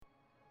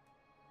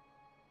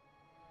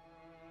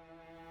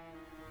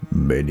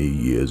Many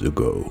years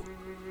ago,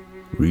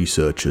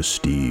 researcher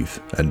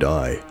Steve and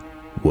I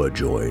were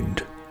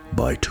joined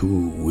by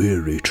two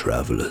weary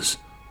travelers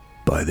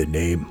by the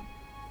name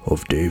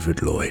of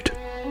David Lloyd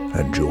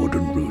and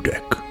Jordan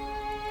Rudek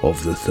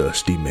of the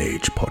Thirsty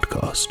Mage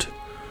podcast.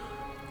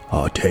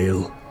 Our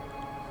tale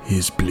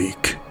is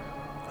bleak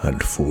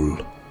and full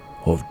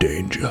of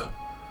danger.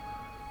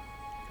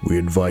 We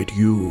invite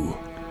you,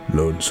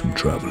 lonesome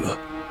traveler,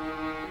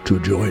 to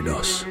join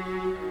us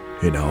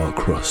in our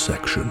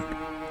cross-section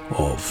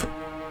of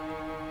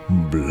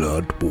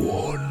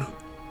Bloodborne.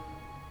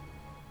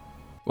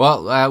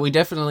 Well, we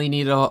definitely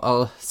need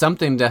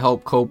something to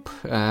help cope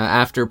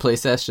after play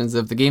sessions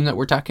of the game that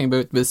we're talking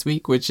about this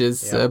week, which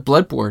is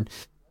Bloodborne.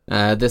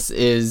 This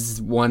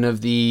is one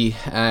of the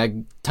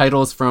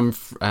titles from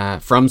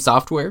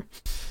Software.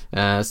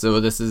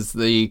 So this is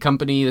the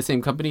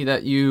same company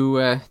that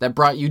that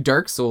brought you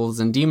Dark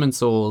Souls and Demon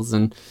Souls,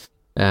 and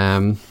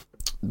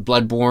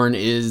Bloodborne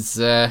is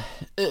a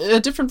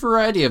different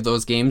variety of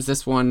those games.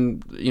 This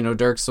one,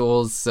 Dark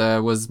Souls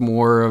was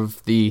more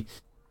of the,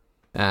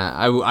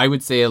 I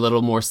would say, a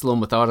little more slow,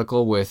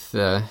 methodical with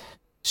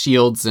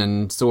shields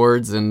and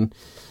swords, and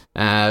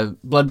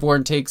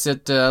Bloodborne takes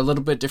it a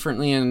little bit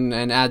differently and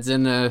adds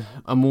in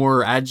a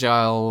more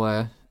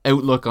agile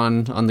outlook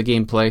on the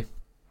gameplay.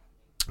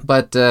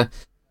 But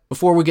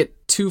before we get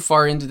too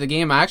far into the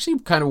game, I actually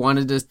kind of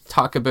wanted to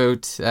talk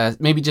about,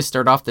 maybe just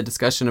start off the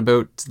discussion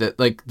about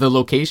the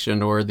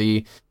location or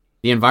the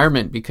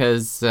environment,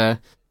 because I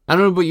don't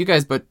know about you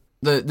guys, but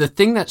the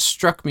thing that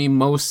struck me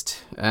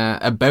most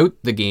about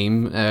the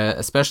game,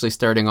 especially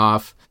starting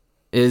off,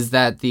 is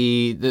that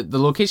the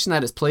location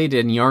that it's played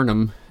in,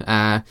 Yharnam,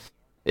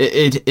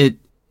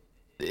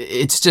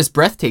 it's just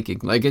breathtaking.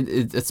 Like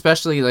it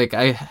especially like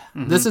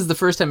this is the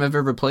first time I've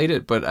ever played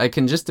it, but I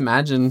can just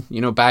imagine,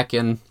 back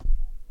in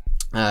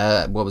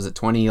what was it,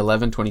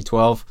 2011,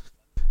 2012,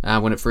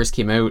 when it first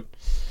came out,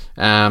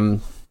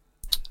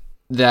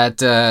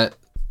 that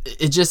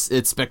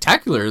it's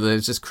spectacular.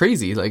 It's just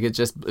crazy. Like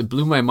it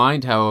blew my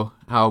mind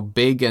how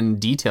big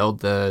and detailed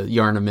the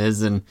Yharnam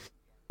is,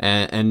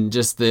 and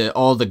just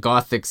all the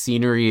gothic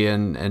scenery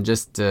and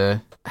just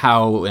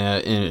how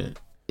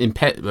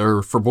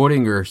or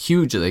foreboding or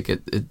huge like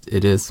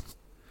it is.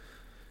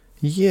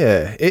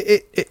 Yeah,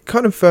 it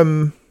kind of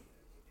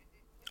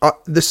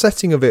the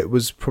setting of it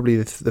was probably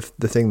the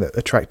thing that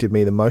attracted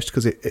me the most,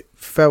 because it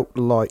felt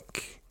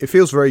like it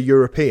feels very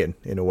European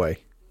in a way.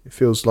 It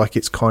feels like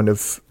it's kind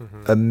of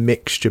a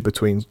mixture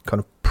between kind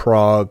of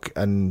Prague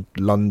and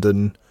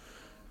London,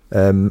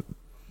 in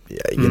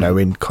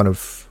kind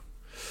of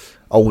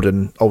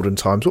olden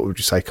times. What would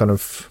you say? Kind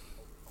of,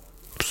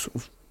 sort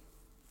of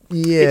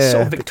it's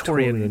sort of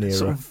Victorian era.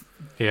 Sort of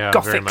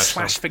Gothic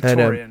 /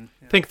 Victorian.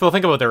 Think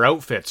about their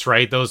outfits,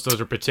 right? Those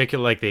are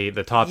particular, like the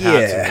top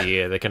hats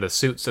and the kind of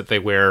suits that they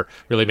wear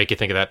really make you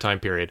think of that time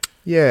period.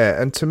 Yeah,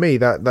 and to me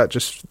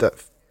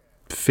that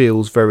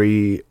feels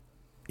very,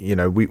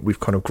 we've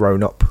kind of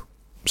grown up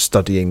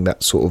studying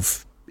that sort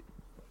of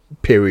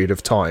period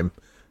of time.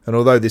 And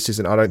although I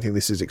don't think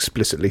this is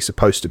explicitly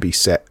supposed to be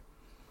set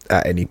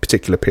at any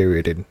particular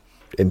period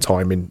in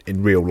time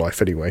in real life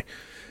anyway.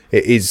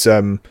 It is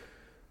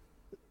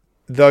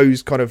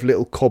those kind of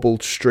little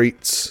cobbled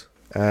streets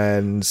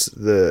and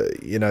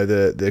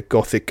the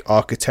Gothic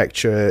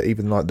architecture,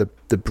 even like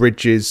the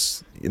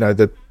bridges,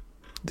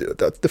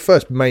 the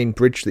first main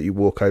bridge that you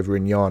walk over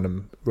in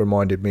Yharnam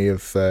reminded me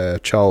of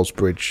Charles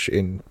Bridge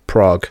in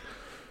Prague,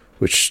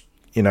 which,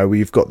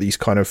 we've got these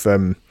kind of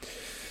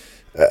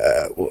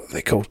what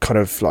they call kind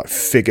of like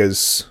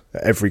figures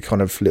at every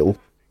kind of little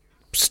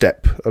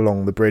step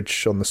along the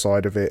bridge on the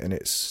side of it, and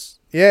it's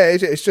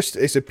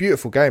a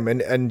beautiful game,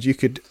 and you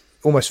could,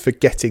 almost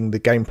forgetting the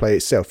gameplay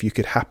itself, you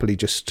could happily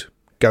just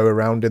go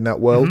around in that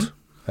world,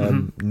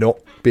 not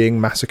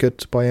being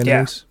massacred by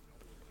enemies.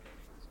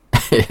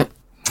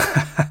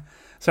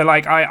 So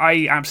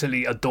I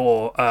absolutely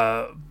adore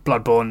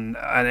Bloodborne,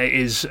 and it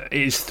is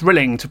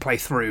thrilling to play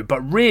through,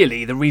 but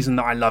really the reason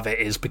that I love it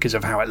is because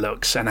of how it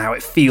looks and how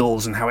it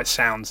feels and how it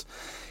sounds.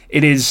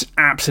 It is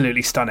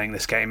absolutely stunning,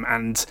 this game,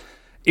 and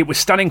it was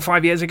stunning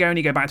 5 years ago, and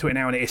you go back to it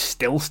now and it is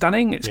still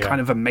stunning. It's kind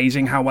of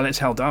amazing how well it's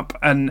held up,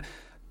 and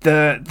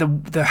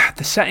the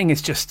setting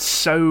is just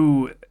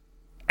so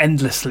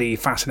endlessly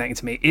fascinating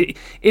to me.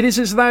 It is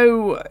as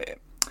though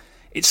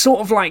it's sort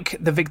of like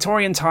the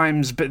Victorian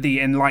times, but the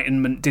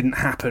Enlightenment didn't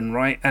happen,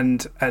 right?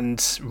 And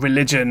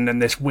religion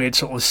and this weird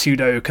sort of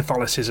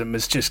pseudo-Catholicism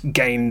has just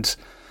gained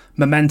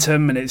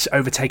momentum, and it's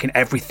overtaken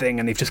everything,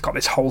 and they've just got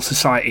this whole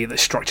society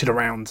that's structured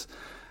around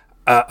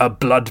a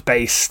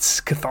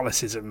blood-based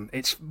Catholicism.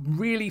 It's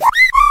really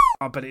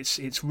but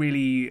it's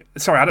really...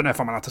 Sorry, I don't know if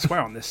I'm allowed to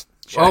swear on this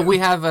show. Oh, we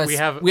have a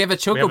chocobo. We have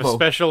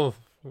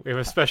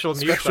a special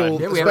mute button.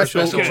 Yeah, we have a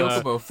special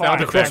chocobo.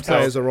 The cross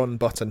players are on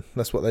button.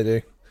 That's what they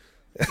do.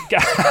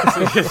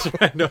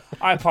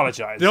 I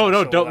apologize.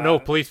 No,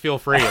 please feel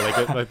free.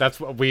 Like that's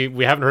what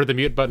we haven't heard the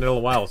mute button in a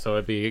while, so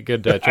it'd be a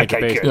good change of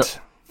pace. Good.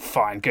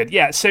 Fine, good.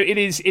 Yeah, so it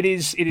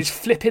is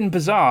flipping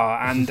bizarre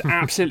and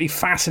absolutely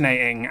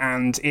fascinating,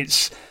 and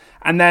it's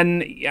And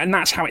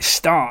that's how it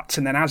starts.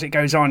 And then as it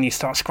goes on, you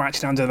start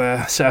scratching under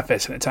the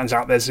surface, and it turns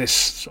out there's this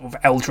sort of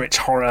eldritch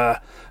horror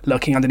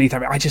lurking underneath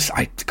of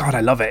it. God,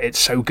 I love it. It's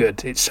so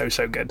good. It's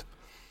so good.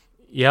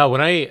 Yeah,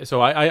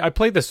 I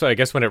played this, I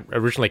guess, when it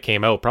originally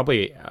came out,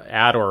 probably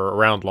at or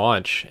around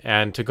launch,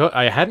 and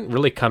I hadn't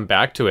really come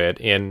back to it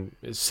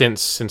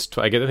since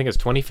I think it's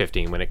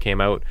 2015 when it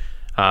came out.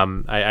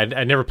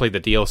 I never played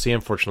the DLC,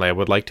 unfortunately. I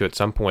would like to at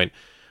some point.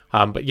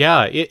 But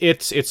yeah,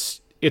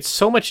 it's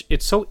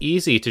so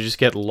easy to just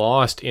get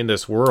lost in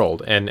this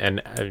world,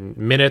 and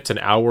minutes and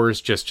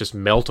hours just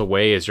melt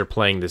away as you're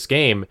playing this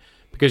game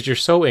because you're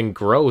so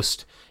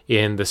engrossed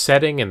in the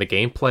setting and the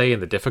gameplay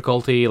and the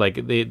difficulty.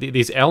 Like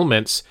these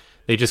elements,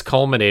 they just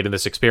culminate in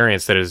this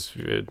experience that is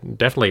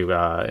definitely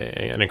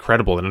an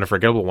incredible and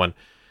unforgettable one.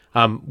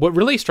 What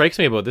really strikes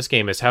me about this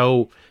game is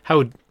how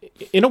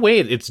in a way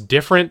it's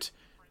different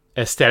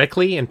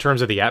aesthetically in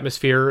terms of the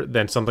atmosphere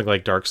than something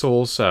like Dark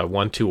Souls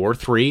 1, 2, or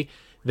 3.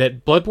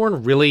 That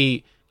Bloodborne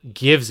really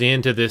gives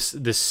into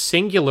this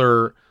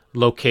singular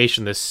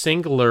location, this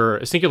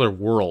singular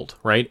world,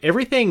 right?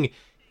 Everything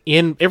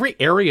in every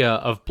area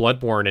of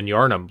Bloodborne and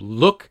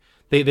Yharnam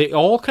they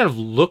all kind of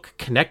look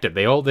connected.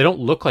 They don't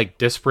look like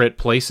disparate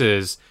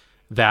places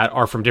that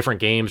are from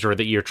different games or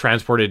that you're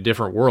transported to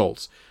different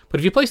worlds. But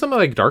if you play something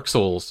like Dark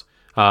Souls,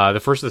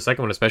 the first and the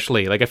second one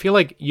especially, like I feel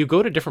like you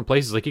go to different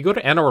places. Like you go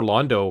to Anor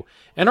Londo.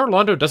 Anor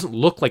Londo doesn't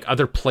look like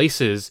other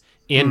places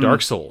in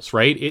Dark Souls,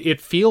 right?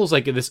 It feels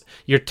like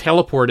you're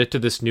teleported to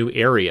this new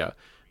area.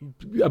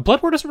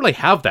 Bloodborne doesn't really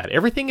have that.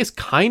 Everything is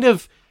kind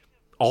of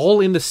all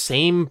in the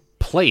same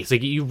place.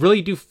 Like you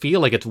really do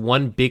feel like it's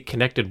one big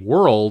connected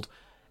world,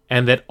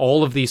 and that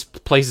all of these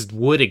places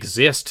would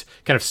exist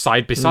kind of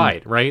side by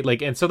side, right?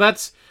 Like, and so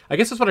I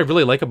guess that's what I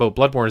really like about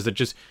Bloodborne, is that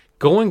just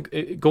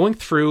going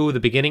through the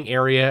beginning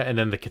area and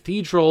then the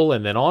cathedral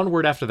and then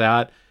onward after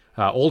that,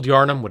 Old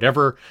Yharnam,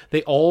 whatever,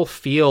 they all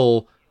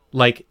feel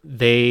like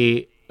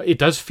it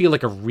does feel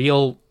like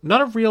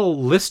not a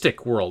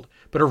realistic world,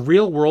 but a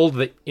real world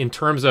that in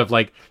terms of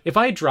like, if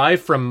I drive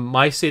from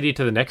my city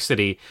to the next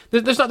city,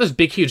 there's not this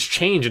big, huge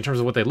change in terms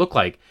of what they look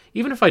like.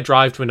 Even if I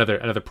drive to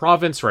another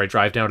province or I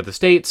drive down to the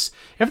States,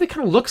 everything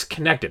kind of looks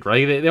connected,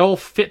 right? They all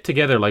fit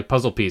together like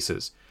puzzle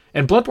pieces.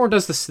 And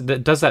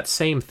Bloodborne does that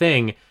same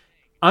thing.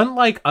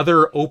 Unlike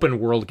other open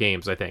world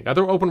games, I think.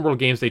 Other open world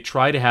games, they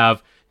try to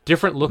have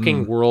different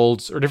looking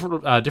worlds or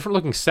different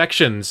looking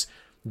sections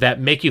that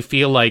make you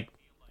feel like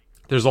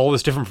there's all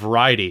this different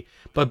variety.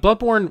 But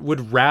Bloodborne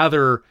would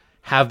rather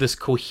have this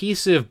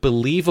cohesive,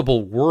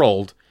 believable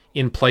world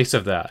in place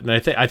of that. And I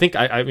think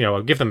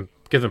I'll give them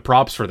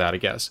props for that, I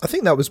guess. I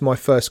think that was my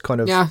first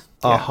kind of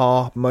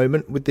aha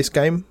moment with this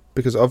game,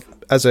 because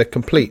as a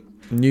complete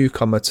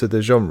newcomer to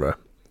the genre,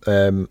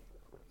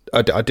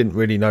 I didn't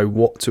really know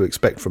what to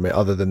expect from it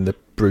other than the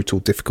brutal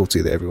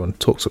difficulty that everyone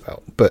talks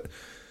about. But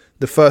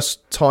the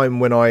first time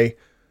when I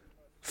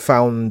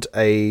found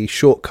a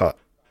shortcut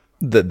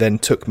that then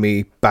took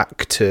me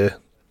back to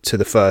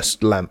the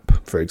first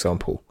lamp, for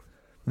example,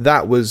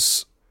 that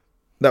was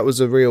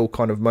a real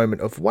kind of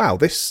moment of, wow,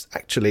 this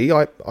actually,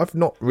 I've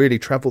not really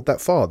travelled that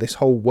far. This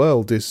whole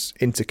world is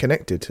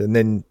interconnected. And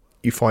then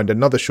you find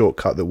another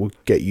shortcut that will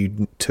get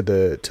you to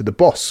the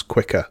boss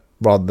quicker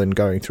rather than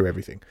going through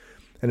everything.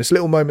 And it's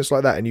little moments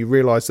like that, and you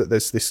realise that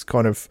there's this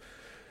kind of,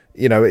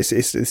 it's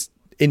this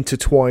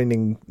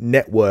intertwining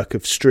network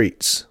of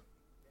streets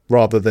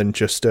rather than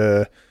just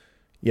a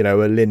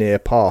linear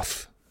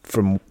path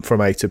from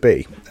A to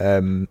B.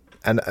 And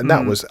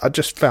that was, I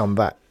just found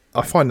that,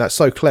 I find that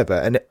so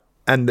clever,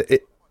 and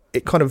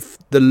it kind of,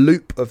 the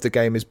loop of the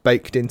game is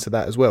baked into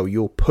that as well.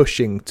 You're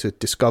pushing to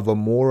discover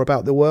more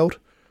about the world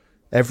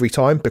every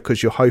time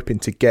because you're hoping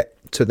to get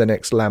to the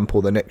next lamp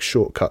or the next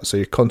shortcut. So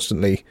you're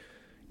constantly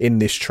in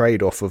this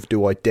trade-off of,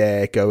 do I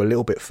dare go a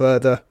little bit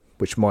further,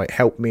 which might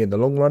help me in the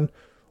long run,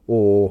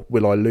 or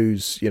will I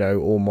lose,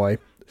 all my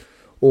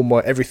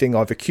everything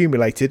I've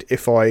accumulated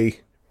if I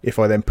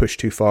then push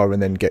too far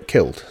and then get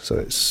killed. So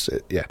it's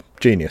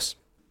genius.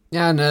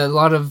 Yeah, and a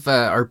lot of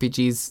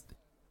RPGs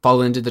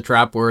fall into the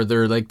trap where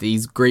they're like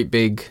these great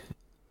big,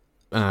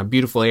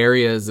 beautiful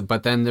areas,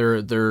 but then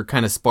they're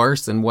kind of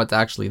sparse in what's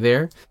actually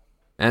there.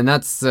 And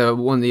that's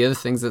one of the other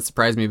things that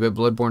surprised me about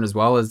Bloodborne as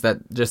well, is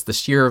that just the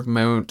sheer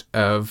amount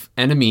of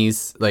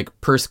enemies, like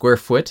per square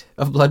foot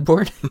of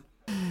Bloodborne,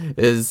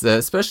 is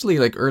especially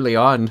like early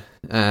on.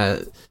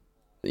 The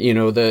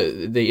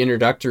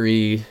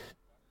introductory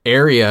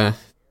area,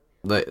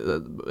 like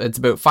it's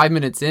about 5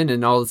 minutes in,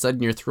 and all of a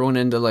sudden you're thrown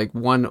into like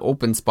one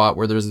open spot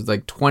where there's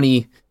like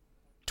 20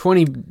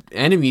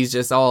 enemies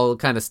just all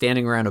kind of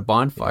standing around a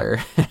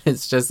bonfire.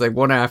 It's just like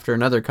one after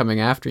another coming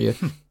after you.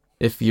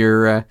 If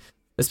you're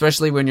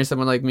especially when you're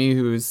someone like me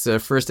whose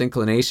first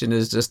inclination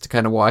is just to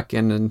kind of walk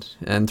in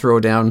and throw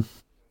down.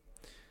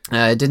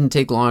 It didn't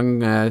take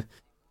long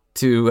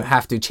to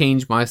have to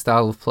change my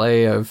style of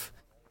play of,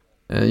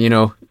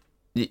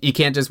 you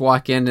can't just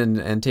walk in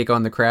and take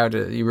on the crowd.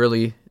 You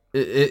really,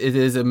 it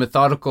is a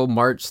methodical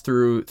march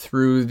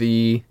through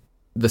the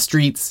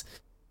streets,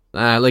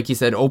 like you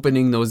said,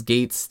 opening those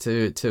gates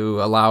to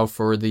allow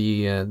for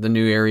the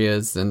new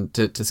areas and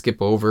to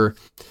skip over,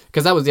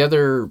 because that was the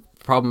other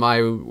problem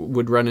I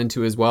would run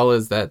into as well,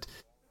 is that,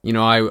 you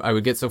know, I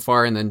would get so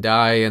far and then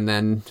die, and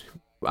then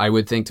I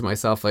would think to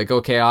myself, like,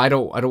 okay, I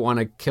don't want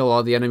to kill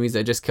all the enemies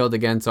I just killed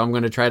again, so I'm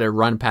going to try to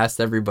run past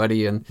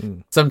everybody,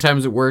 and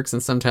sometimes it works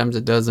and sometimes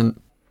it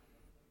doesn't.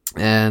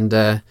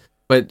 And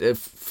but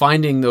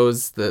finding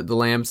the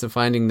lamps and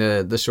finding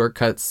the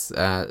shortcuts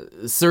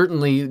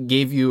certainly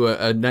gave you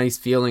a nice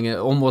feeling,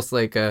 almost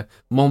like a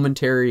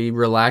momentary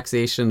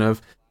relaxation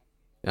of,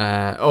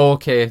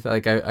 okay,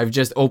 like I've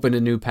just opened a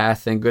new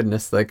path, thank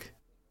goodness. Like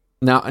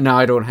now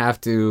I don't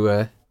have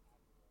to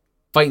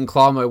fight and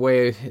claw my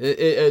way.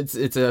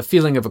 It's a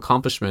feeling of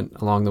accomplishment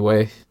along the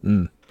way.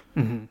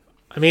 Mm-hmm.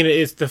 I mean,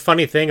 it's the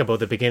funny thing about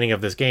the beginning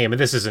of this game, and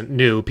this isn't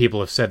new, people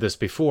have said this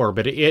before,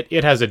 but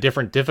it has a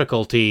different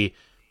difficulty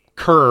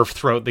curve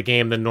throughout the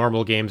game than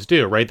normal games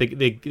do, right?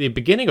 The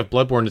beginning of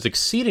Bloodborne is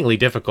exceedingly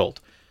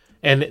difficult.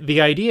 And the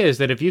idea is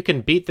that if you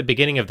can beat the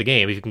beginning of the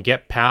game, if you can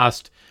get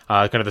past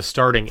kind of the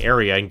starting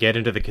area and get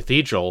into the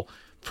cathedral,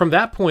 from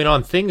that point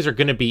on, things are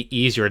going to be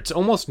easier. It's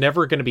almost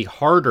never going to be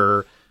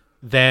harder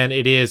than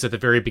it is at the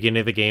very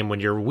beginning of the game when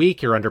you're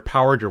weak, you're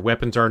underpowered, your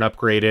weapons aren't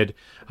upgraded,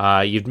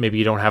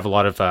 you don't have a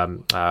lot of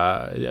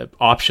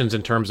options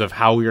in terms of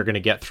how you're going to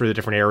get through the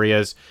different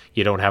areas.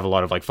 You don't have a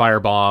lot of like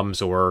fire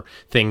bombs or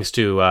things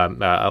to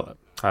the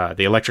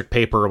electric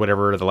paper or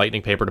whatever, the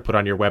lightning paper to put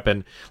on your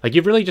weapon. Like,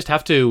 you really just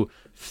have to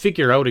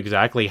figure out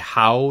exactly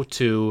how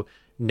to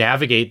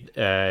navigate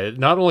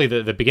not only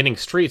the beginning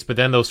streets, but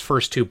then those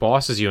first two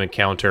bosses you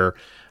encounter.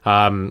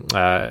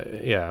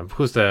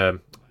 Who's the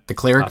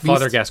cleric beast?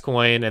 Father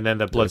Gascoigne, and then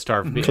the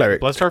Bloodstarved Beast.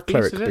 Bloodstarved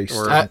Beast, is it? Beast,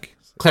 Or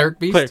Cleric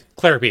Beast?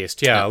 Cleric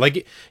Beast, yeah.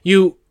 Like,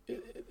 you...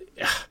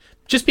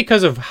 Just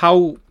because of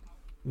how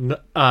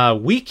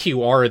weak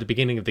you are at the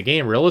beginning of the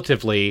game,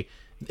 relatively,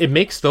 it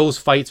makes those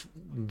fights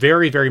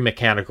very, very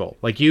mechanical.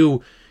 Like,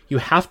 you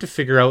have to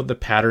figure out the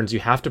patterns, you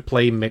have to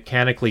play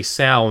mechanically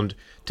sound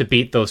to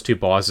beat those two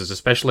bosses,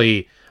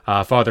 especially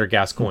Father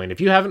Gascoigne. If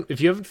you haven't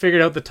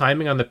figured out the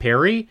timing on the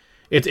parry,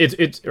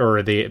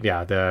 or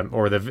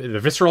the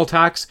visceral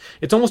attacks,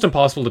 it's almost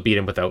impossible to beat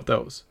him without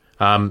those.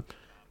 But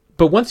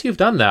once you've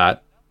done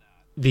that,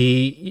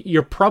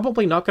 you're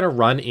probably not going to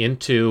run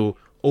into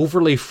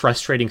overly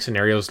frustrating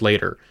scenarios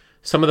later.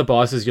 Some of the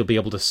bosses you'll be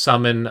able to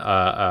summon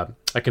a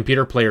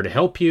computer player to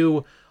help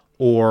you,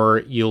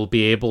 or you'll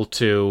be able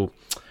to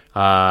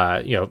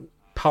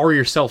power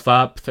yourself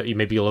up.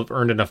 Maybe you'll have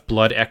earned enough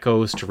blood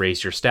echoes to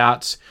raise your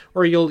stats,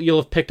 or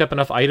you'll have picked up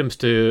enough items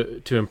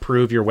to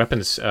improve your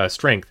weapon's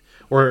strength,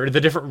 or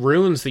the different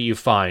runes that you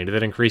find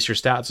that increase your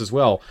stats as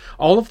well.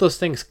 All of those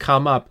things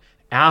come up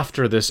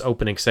after this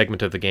opening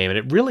segment of the game, and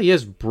it really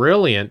is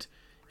brilliant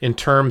in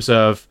terms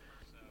of,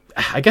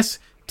 I guess,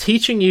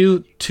 teaching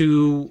you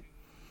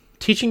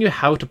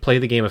how to play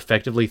the game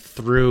effectively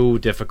through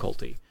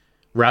difficulty,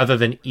 rather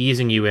than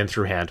easing you in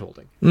through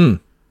handholding.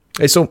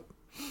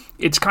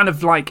 It's kind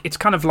of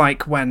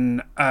like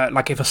when,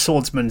 if a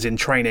swordsman's in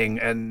training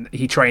and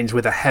he trains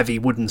with a heavy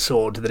wooden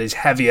sword that is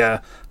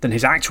heavier than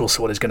his actual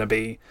sword is going to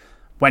be.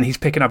 When he's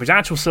picking up his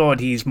actual sword,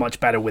 he's much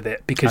better with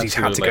it because he's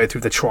had to go through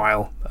the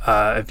trial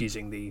of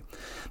using the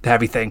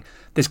heavy thing.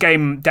 This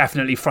game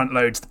definitely front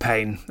loads the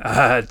pain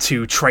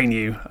to train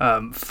you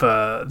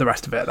for the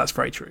rest of it. That's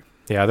very true.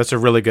 Yeah, that's a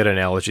really good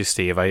analogy,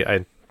 Steve.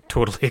 I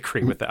totally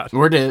agree with that.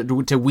 Or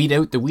to weed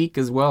out the weak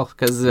as well,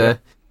 because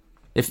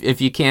if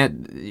you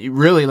can't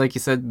really, like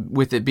you said,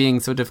 with it being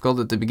so difficult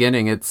at the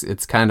beginning,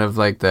 it's kind of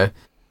like get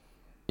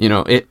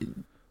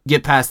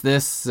past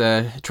this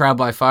trial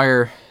by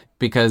fire,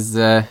 because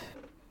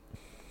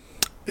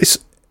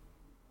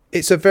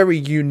it's a very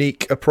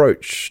unique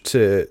approach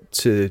to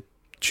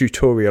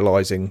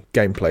tutorializing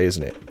gameplay,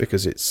 isn't it?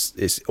 Because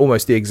it's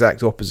almost the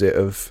exact opposite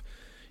of,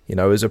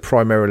 as a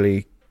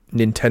primarily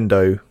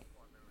Nintendo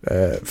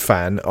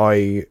fan,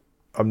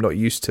 I'm not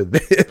used to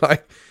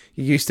like,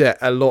 used to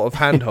a lot of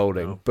hand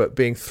holding, but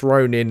being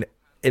thrown in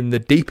the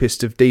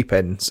deepest of deep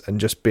ends and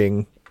just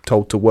being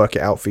told to work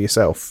it out for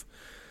yourself.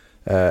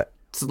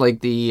 It's like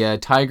the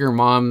Tiger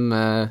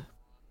Mom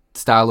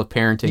style of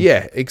parenting.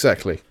 Yeah,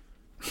 exactly.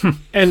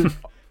 And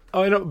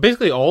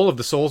basically all of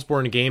the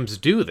Soulsborne games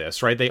do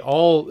this, right? They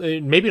all,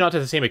 maybe not to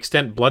the same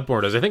extent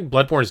Bloodborne does. I think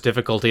Bloodborne's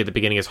difficulty at the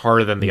beginning is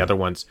harder than the other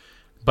ones,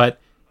 but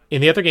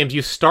in the other games,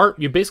 you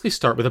basically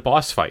start with a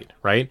boss fight,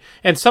 right?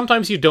 And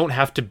sometimes you don't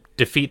have to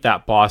defeat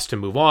that boss to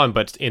move on,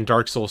 but in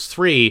Dark Souls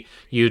 3,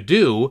 you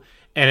do,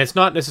 and it's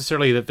not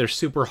necessarily that they're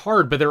super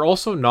hard, but they're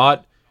also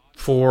not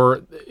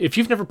if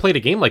you've never played a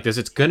game like this,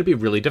 it's going to be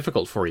really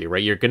difficult for you,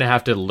 right? You're going to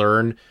have to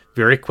learn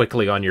very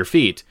quickly on your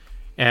feet.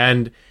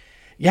 And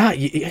yeah,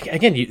 I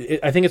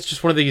think it's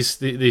just one of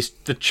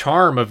the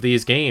charm of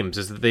these games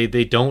is that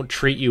they don't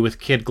treat you with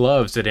kid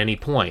gloves at any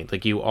point.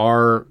 Like, you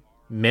are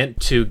meant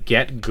to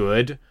get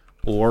good,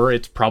 or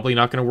it's probably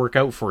not going to work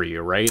out for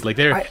you, right? Like,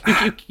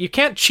 you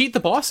can't cheat the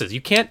bosses.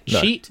 You can't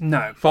cheat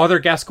No. Father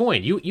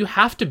Gascoigne. You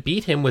have to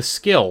beat him with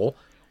skill,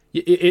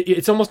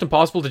 it's almost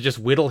impossible to just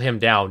whittle him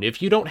down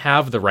if you don't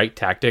have the right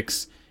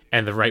tactics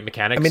and the right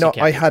mechanics. I mean,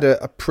 I had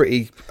a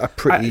pretty. I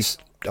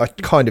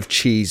kind of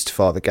cheesed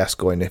Father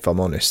Gascoigne, if I'm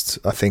honest.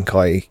 I think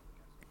I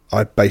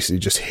basically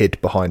just hid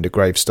behind a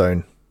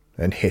gravestone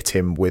and hit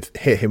him with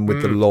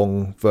the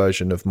long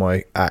version of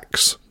my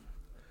axe.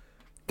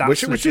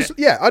 Which was just,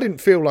 I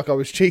didn't feel like I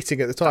was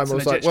cheating at the time. I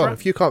was like, well,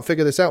 if you can't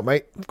figure this out,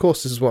 mate, of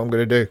course this is what I'm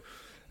going to do.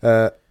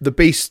 The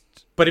beast.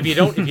 But if you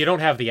don't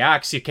have the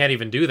axe, you can't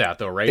even do that,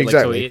 though, right?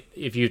 Exactly. Like, so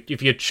if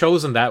you had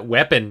chosen that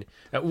weapon,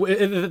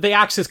 the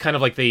axe is kind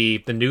of like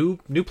the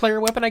new player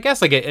weapon, I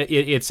guess. Like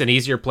it's an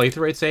easier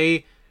playthrough, I'd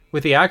say,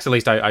 with the axe. At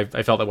least I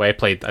felt that way. I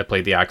played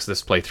the axe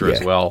this playthrough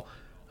as well.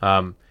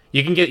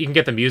 You can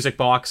get the music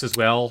box as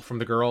well from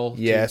the girl.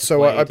 Yeah,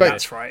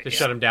 that's right. To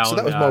shut him down. So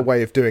that was my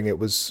way of doing it.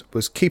 Was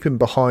keep him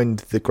behind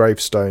the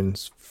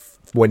gravestones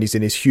when he's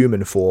in his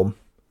human form.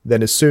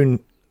 Then as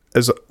soon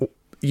as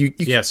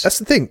yes, that's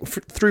the thing.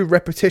 Through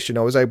repetition,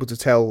 I was able to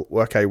tell.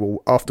 Okay,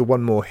 well, after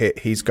one more hit,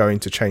 he's going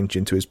to change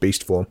into his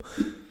beast form.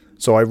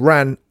 So I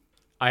ran.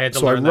 I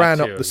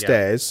ran up the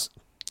stairs,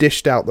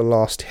 dished out the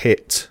last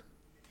hit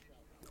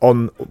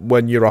on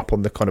when you're up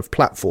on the kind of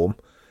platform.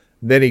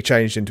 Then he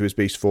changed into his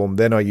beast form.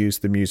 Then I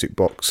used the music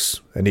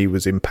box, and he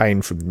was in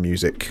pain from the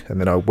music. And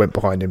then I went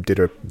behind him, did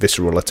a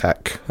visceral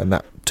attack, and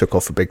that took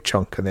off a big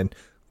chunk. And then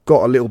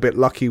got a little bit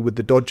lucky with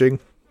the dodging,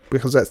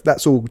 because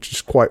that's all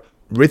just quite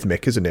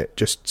rhythmic, isn't it?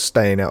 Just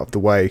staying out of the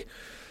way,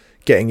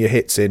 getting your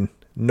hits in,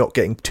 not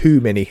getting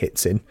too many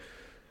hits in.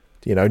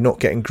 Not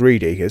getting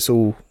greedy. It's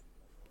all,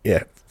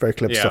 very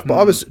clever stuff. But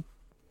I was.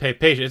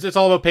 Patience. It's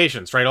all about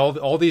patience, right?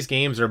 All these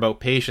games are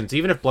about patience.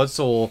 Even if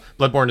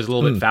Bloodborne is a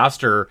little bit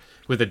faster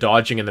with the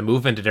dodging and the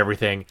movement and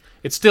everything,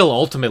 it's still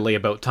ultimately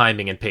about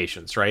timing and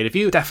patience, right? If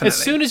you as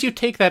soon as you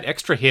take that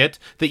extra hit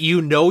that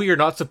you're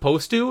not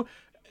supposed to,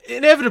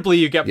 inevitably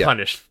you get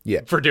punished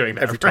for doing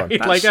that every time.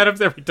 Right? Like that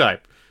every time.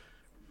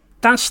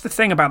 That's the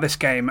thing about this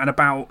game and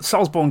about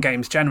Soulsborne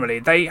games generally.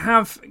 They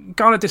have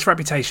garnered this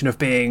reputation of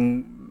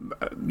being,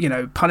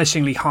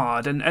 punishingly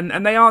hard,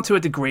 and they are to a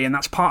degree, and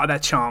that's part of their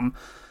charm.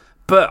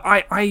 But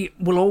I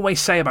will always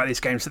say about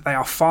these games that they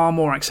are far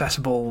more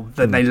accessible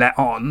than they let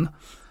on.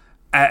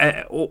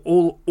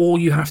 All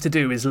you have to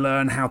do is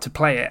learn how to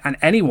play it, and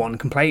anyone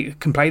can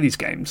play these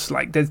games.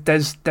 Like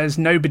there's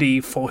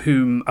nobody for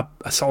whom a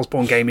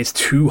Soulsborne game is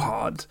too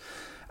hard,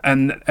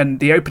 and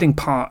the opening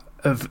part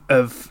of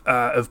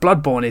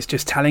Bloodborne is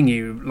just telling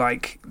you,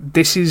 like,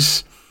 this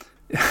is,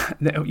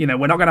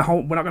 we're not going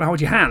to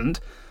hold your hand,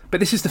 but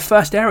this is the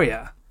first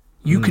area.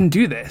 You can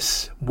do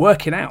this.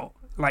 Work it out.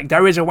 Like,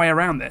 there is a way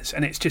around this,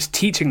 and it's just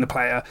teaching the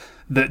player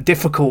that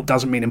difficult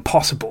doesn't mean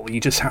impossible. You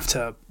just have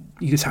to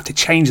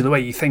change the way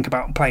you think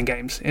about playing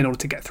games in order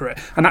to get through it,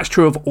 and that's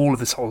true of all of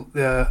the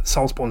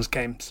Soulsborne's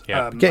games.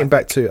 Yeah. Getting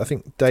back to, I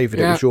think, David,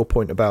 it was your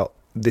point about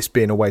this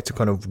being a way to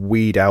kind of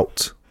weed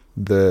out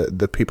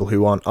the people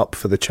who aren't up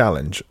for the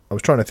challenge. I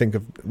was trying to think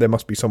of, there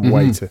must be some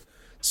way to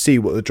see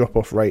what the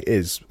drop-off rate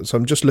is. So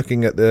I'm just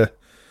looking at the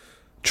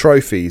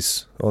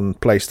trophies on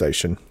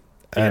PlayStation,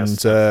 and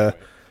that'd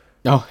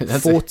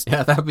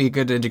be a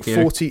good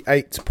indicator.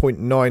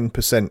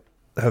 48.9%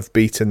 have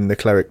beaten the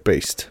Cleric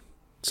Beast.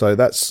 So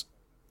that's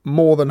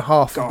more than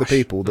half of the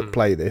people that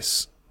play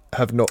this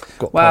have not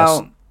got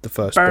past the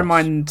first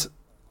boss.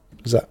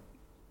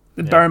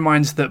 Bear in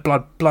mind that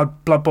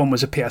Bloodborne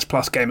was a PS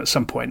Plus game at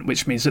some point,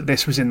 which means that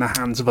this was in the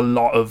hands of a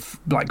lot of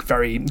like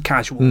very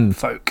casual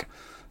folk.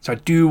 So I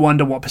do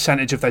wonder what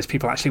percentage of those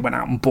people actually went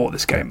out and bought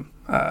this game,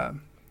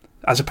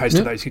 as opposed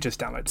to those who just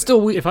downloaded it.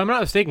 Still, if I'm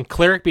not mistaken,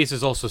 Cleric Beast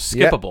is also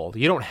skippable.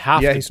 You don't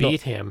have to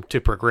beat him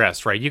to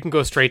progress, right? You can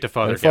go straight to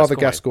Father Gascoigne. Father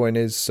Gascoigne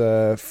is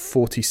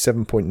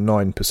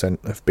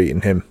 47.9% have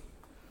beaten him.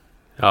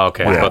 Oh,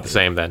 okay. Wow. About the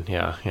same then.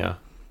 Yeah. Wow.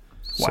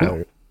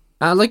 So,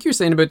 like you're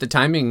saying about the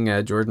timing,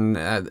 Jordan,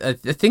 I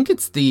think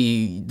it's the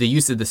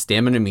use of the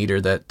stamina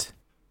meter that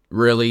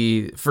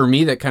really, for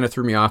me, that kind of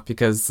threw me off,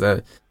 because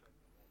I'm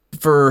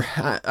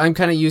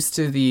kind of used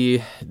to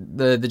the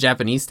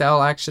Japanese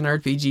style action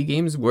RPG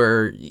games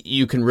where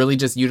you can really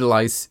just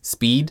utilize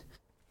speed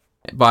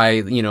by,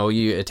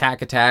 you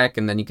attack,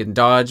 and then you can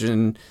dodge,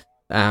 and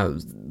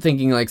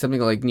thinking like something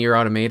like Nier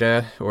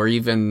Automata, or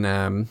even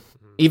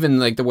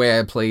like the way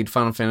I played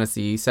Final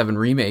Fantasy VII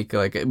Remake,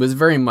 like it was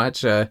very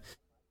much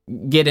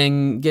get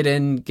in,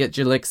 get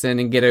your licks in,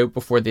 and get out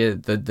before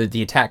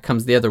the attack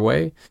comes the other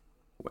way.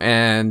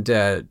 And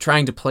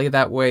trying to play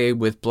that way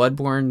with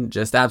Bloodborne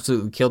just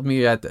absolutely killed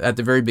me at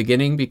the very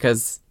beginning,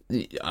 because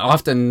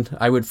often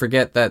I would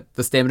forget that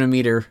the stamina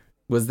meter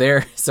was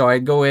there. So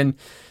I'd go in,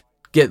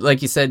 get,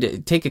 like you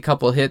said, take a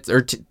couple hits,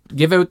 or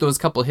give out those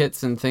couple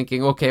hits, and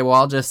thinking, okay, well,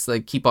 I'll just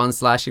like keep on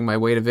slashing my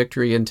way to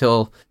victory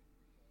until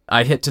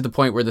I hit to the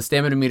point where the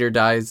stamina meter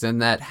dies,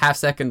 and that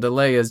half-second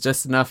delay is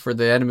just enough for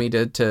the enemy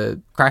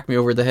to crack me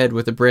over the head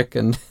with a brick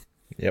and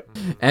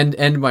and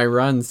end my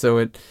run. So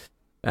it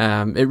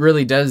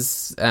really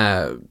does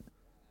the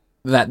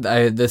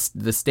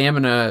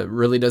stamina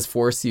really does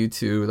force you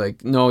to,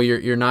 like, no,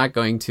 you're not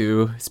going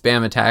to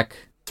spam attack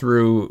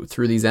through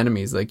these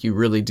enemies. Like, you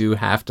really do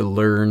have to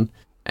learn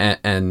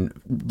and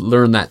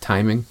learn that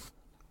timing.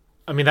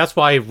 I mean, that's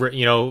why,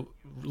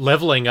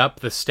 leveling up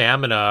the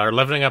stamina or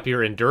leveling up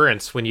your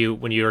endurance when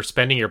you're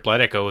spending your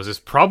blood echoes is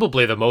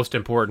probably the most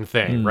important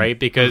thing, right?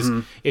 Because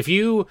if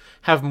you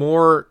have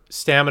more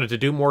stamina to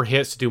do more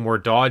hits, to do more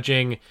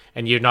dodging,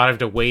 and you're not having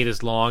to wait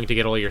as long to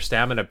get all your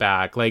stamina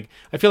back, like,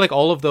 I feel like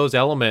all of those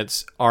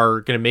elements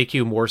are going to make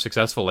you more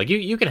successful. Like,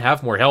 you can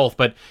have more health,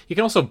 but you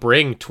can also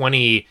bring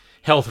 20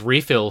 health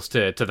refills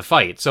to the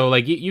fight. So,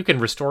 like, you can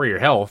restore your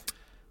health,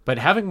 but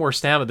having more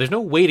stamina, there's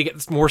no way to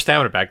get more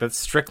stamina back. That's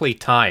strictly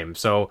time.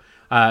 So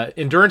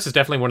endurance is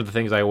definitely one of the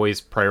things I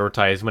always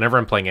prioritize whenever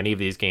I'm playing any of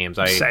these games.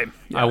 Same.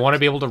 Yeah. I want to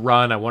be able to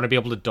run. I want to be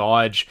able to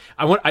dodge.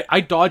 I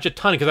dodge a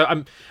ton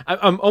because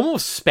I'm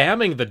almost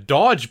spamming the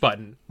dodge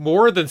button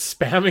more than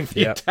spamming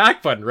the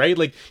attack button. Right?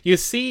 Like you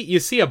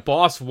see a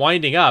boss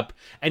winding up,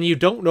 and you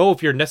don't know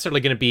if you're necessarily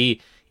going to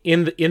be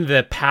in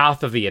the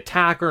path of the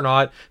attack or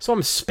not. So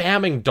I'm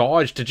spamming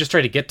dodge to just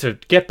try to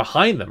get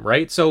behind them.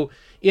 Right? So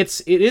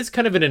it is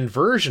kind of an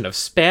inversion of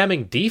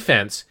spamming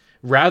defense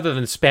rather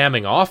than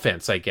spamming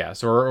offense, I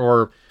guess,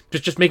 or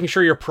just making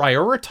sure you're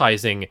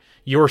prioritizing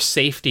your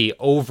safety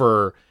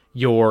over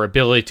your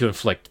ability to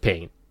inflict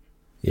pain.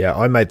 Yeah,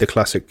 I made the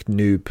classic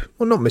noob,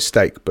 well, not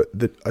mistake, but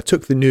I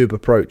took the noob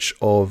approach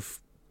of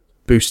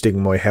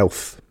boosting my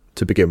health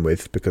to begin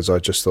with, because I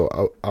just thought,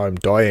 oh, I'm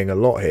dying a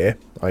lot here.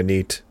 I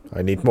need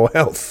more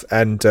health,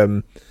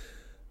 and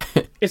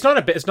it's not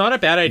a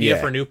bad idea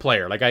for a new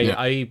player. Like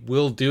I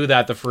will do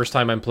that the first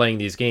time I'm playing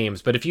these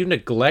games, but if you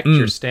neglect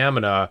your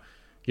stamina,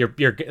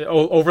 you're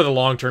over the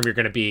long term,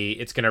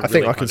 it's going to. I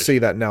think I can see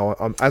that now.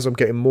 As I'm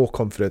getting more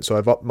confident, so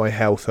I've upped my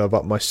health, I've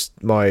upped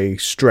my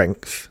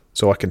strength,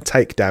 so I can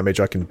take damage,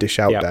 I can dish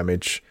out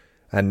damage,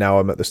 and now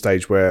I'm at the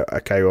stage where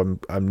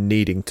I'm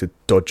needing to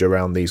dodge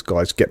around these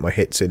guys, get my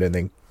hits in, and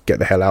then get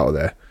the hell out of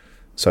there.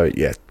 So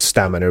yeah,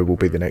 stamina will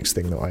be the next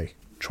thing that I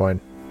try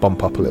and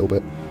bump up a little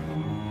bit.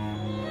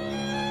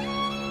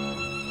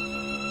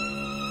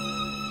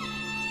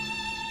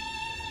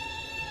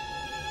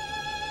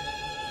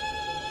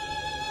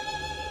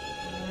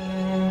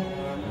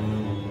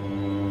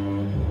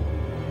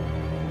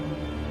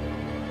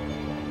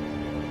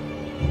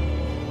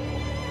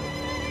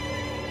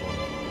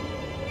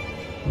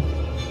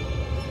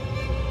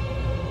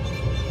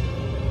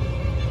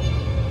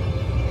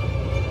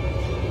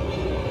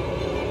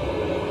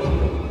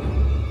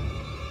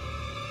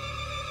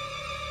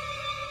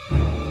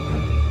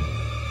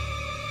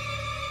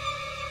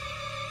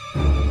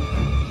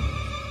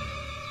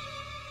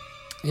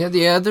 Yeah,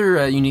 the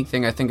other unique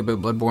thing I think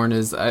about Bloodborne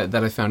is that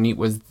I found neat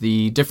was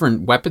the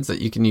different weapons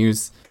that you can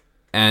use,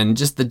 and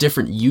just the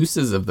different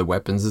uses of the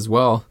weapons as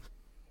well.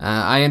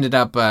 I ended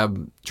up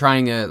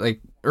trying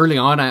early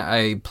on.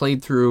 I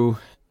played through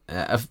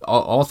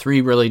all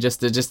three really just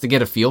to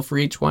get a feel for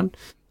each one.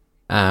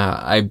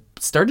 I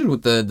started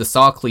with the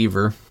saw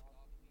cleaver,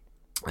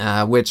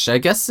 which I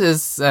guess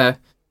is.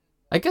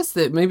 I guess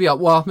that maybe I'll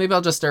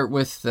just start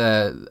with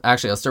I'll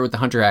start with the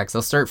hunter axe.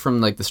 I'll start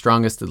from like the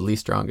strongest to the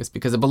least strongest,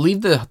 because I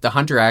believe the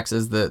hunter axe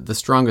is the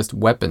strongest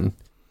weapon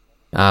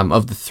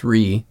of the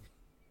three,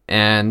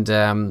 and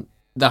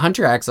the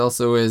hunter axe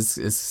also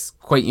is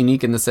quite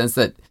unique in the sense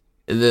that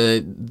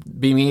the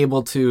being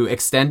able to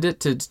extend it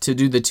to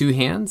do the two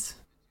hands.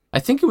 I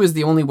think it was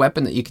the only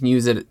weapon that you can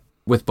use it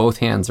with both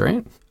hands,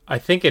 right? I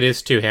think it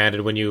is two-handed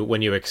when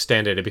you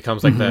extend it. It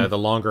becomes like the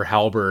longer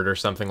halberd or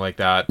something like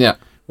that. Yeah.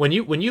 When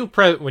you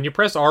press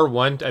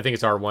R1, I think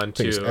it's R1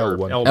 to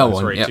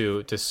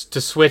L1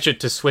 to switch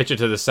it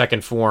to the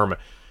second form.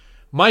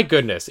 My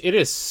goodness, it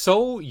is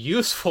so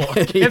useful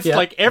against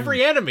like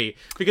every enemy,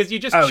 because you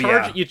just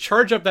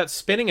charge up that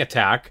spinning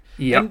attack.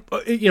 And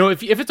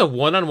if it's a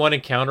one-on-one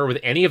encounter with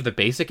any of the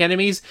basic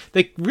enemies,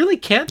 they really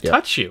can't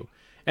touch you.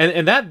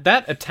 And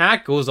that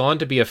attack goes on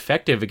to be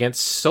effective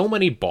against so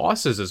many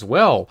bosses as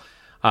well.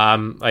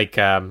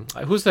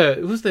 Who's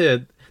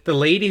the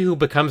lady who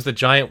becomes the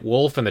giant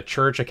wolf in the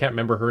church? I can't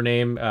remember her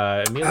name.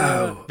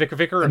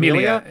 Vicar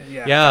Amelia.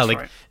 Yeah, like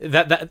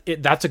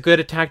right. That's a good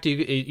attack to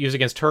use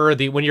against her.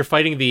 When you're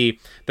fighting the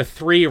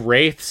three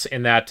wraiths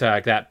in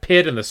that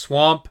pit in the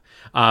swamp,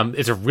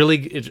 it's a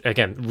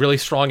really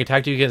strong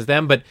attack to use against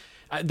them. But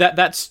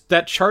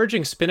that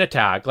charging spin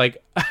attack,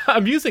 like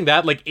I'm using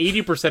that like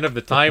 80% of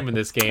the time in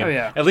this game,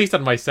 at least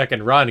on my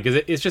second run, because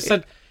it's just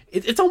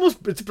it's a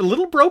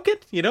little broken,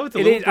 It's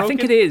broken. I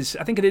think it is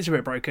a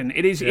bit broken.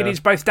 It is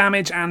both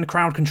damage and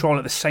crowd control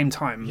at the same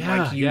time.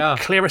 Like you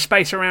clear a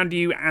space around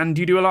you and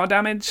you do a lot of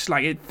damage.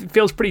 Like it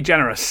feels pretty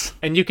generous.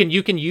 And you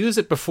can use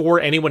it before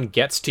anyone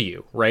gets to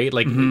you, right?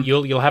 Like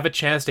you'll have a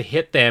chance to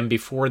hit them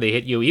before they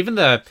hit you. Even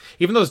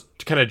those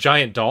kind of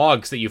giant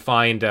dogs that you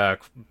find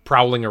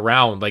prowling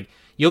around, like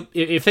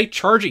if they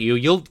charge at you,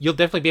 you'll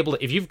definitely be able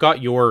to. If you've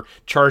got your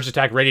charged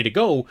attack ready to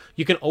go,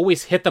 you can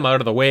always hit them out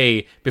of the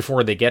way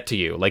before they get to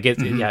you. Like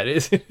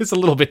it's a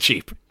little bit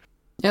cheap.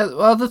 Yeah,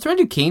 well, the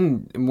threaded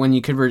cane, when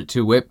you convert it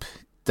to whip,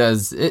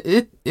 does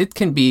it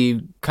can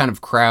be kind of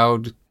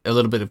a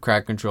little bit of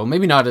crowd control.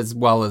 Maybe not as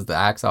well as the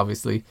axe,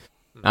 obviously,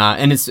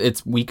 and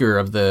it's weaker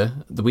of the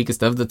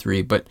weakest of the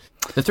three. But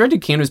the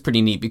threaded cane was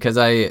pretty neat because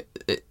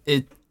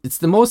it's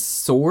the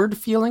most sword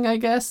feeling, I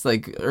guess.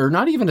 Like, or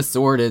not even a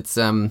sword. It's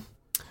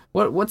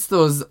what's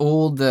those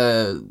old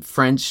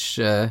French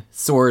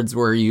swords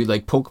where you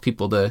like poke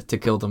people to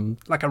kill them?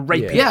 Like a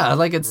rapier. Yeah,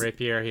 like it's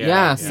rapier.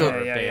 Yeah,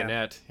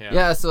 bayonet.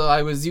 Yeah, so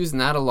I was using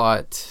that a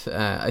lot.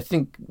 I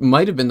think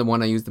might have been the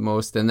one I used the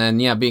most, and then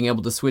being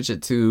able to switch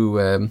it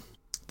to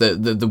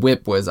the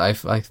whip was I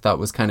thought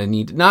was kind of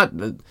neat.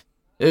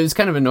 It was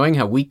kind of annoying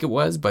how weak it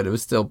was, but it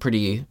was still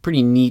pretty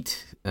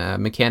neat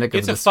mechanic.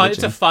 It's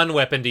a fun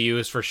weapon to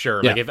use for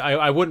sure. Yeah. Like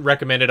I wouldn't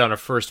recommend it on a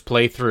first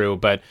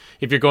playthrough, but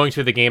if you're going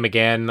through the game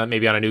again,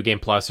 maybe on a New Game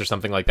Plus or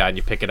something like that, and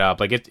you pick it up,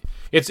 like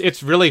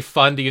it's really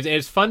fun to use. And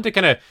it's fun to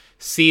kind of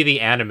see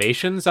the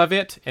animations of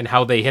it and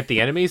how they hit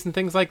the enemies and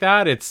things like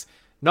that. It's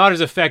not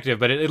as effective,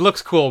 but it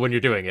looks cool when you're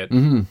doing it.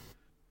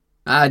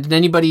 Mm-hmm. Did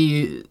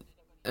anybody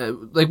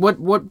like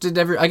what did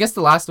I guess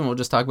the last one, we'll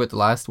just talk about the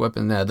last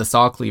weapon, the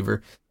saw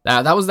cleaver.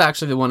 That was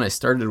actually the one I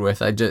started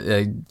with. I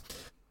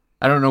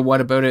don't know what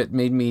about it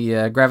made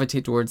me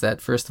gravitate towards that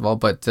first of all,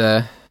 but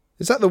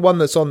is that the one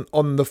that's on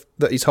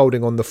that he's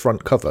holding on the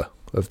front cover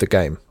of the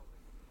game?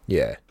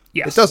 Yeah.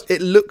 Yes. It does.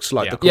 It looks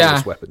like the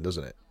coolest weapon,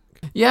 doesn't it?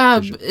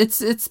 Yeah, it's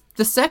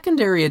the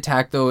secondary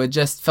attack though. It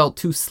just felt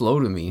too slow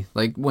to me.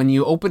 Like when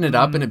you open it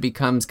up and it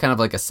becomes kind of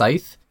like a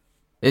scythe.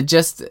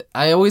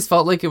 I always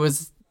felt like it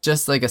was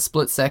just like a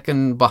split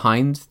second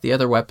behind the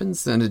other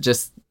weapons, and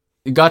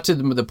it got to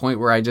the point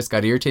where I just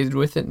got irritated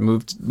with it and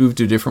moved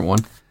to a different one.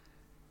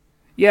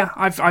 Yeah,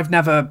 I've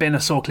never been a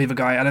saw cleaver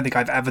guy. I don't think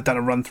I've ever done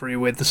a run through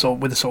with the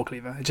saw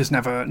cleaver. It just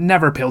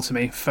never appealed to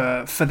me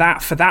for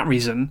that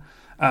reason.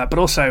 But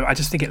also, I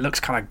just think it looks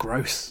kind of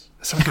gross.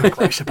 There's something kind of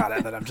gross about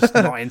it that I'm just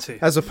not into.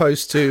 As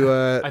opposed to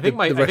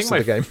the rest of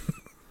the game,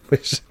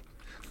 which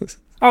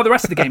the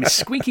rest of the game is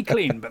squeaky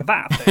clean, but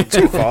that thing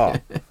too far.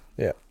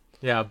 Yeah.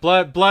 Yeah,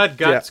 blood,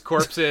 guts,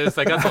 corpses.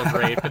 Like that's all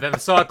great, but then the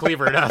saw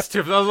cleaver, that's a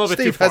little bit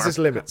too far. Steve has his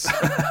limits.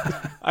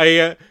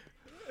 I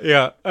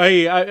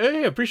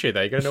appreciate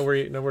that. You gotta know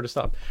where to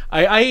stop.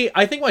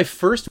 I think my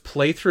first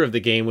playthrough of the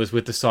game was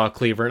with the saw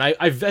cleaver, and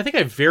I think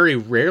I very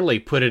rarely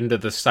put it into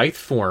the scythe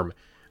form.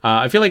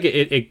 I feel like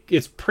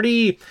it's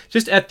pretty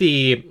just at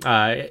the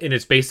in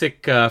its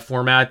basic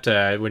format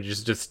when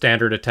just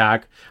standard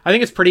attack. I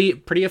think it's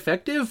pretty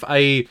effective.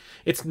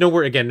 It's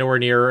nowhere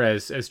near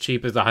as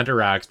cheap as the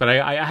Hunter Axe, but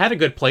I had a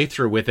good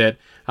playthrough with it.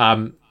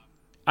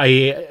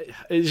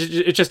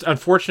 It's just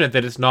unfortunate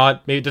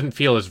that maybe it doesn't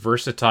feel as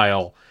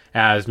versatile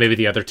as maybe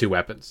the other two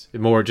weapons.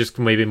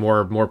 Maybe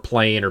more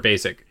plain or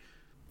basic.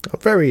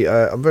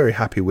 I'm very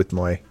happy with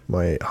my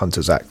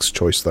Hunter's Axe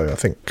choice, though. I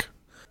think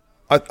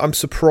I'm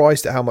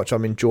surprised at how much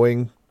I'm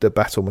enjoying the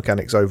battle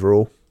mechanics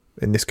overall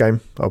in this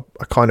game. I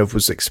kind of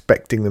was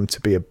expecting them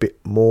to be a bit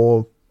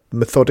more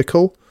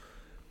methodical,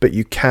 but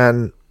you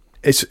can.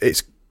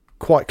 It's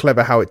quite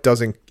clever how it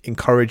does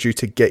encourage you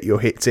to get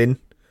your hits in,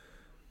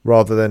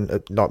 rather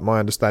than like my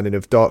understanding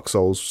of Dark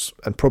Souls,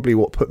 and probably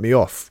what put me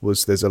off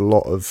was there's a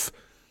lot of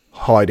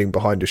hiding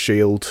behind a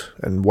shield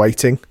and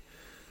waiting.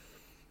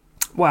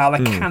 Well,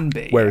 there can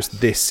be. Whereas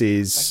this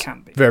is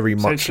very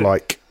much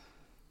like,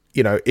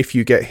 if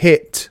you get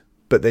hit,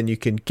 but then you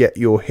can get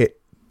your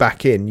hit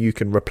back in, you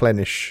can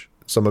replenish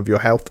some of your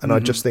health. And I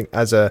just think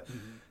as a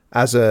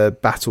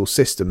battle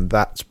system,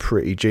 that's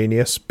pretty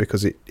genius,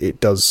 because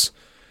it does,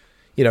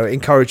 it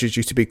encourages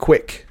you to be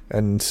quick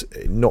and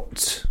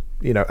not,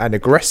 and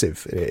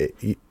aggressive.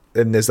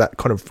 And there's that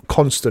kind of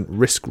constant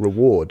risk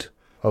reward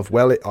of,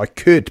 I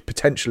could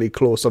potentially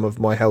claw some of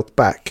my health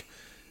back.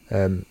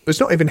 It's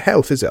not even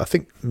health, is it? I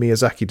think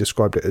Miyazaki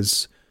described it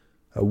as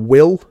a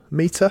will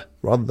meter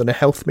rather than a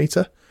health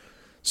meter.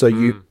 So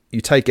you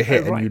take a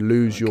hit and you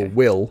lose your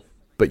will,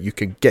 but you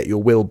can get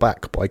your will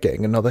back by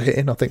getting another hit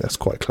in. I think that's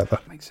quite clever.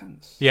 Makes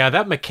sense. Yeah,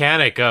 that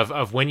mechanic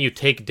of when you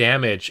take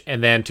damage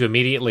and then to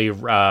immediately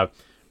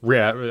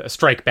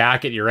strike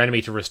back at your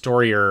enemy to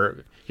restore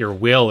your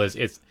will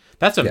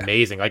that's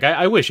amazing. Yeah. Like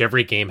I wish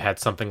every game had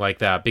something like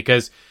that,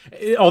 because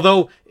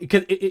although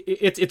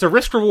it's a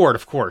risk reward,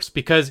 of course,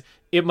 because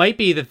it might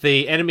be that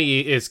the enemy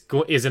is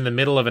in the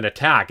middle of an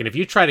attack, and if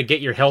you try to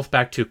get your health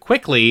back too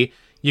quickly,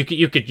 you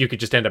could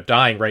just end up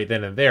dying right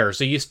then and there.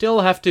 So you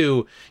still have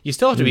to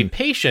be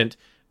patient,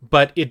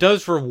 but it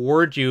does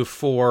reward you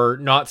for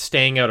not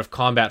staying out of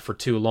combat for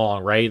too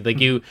long, right? Like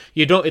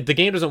the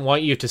game doesn't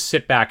want you to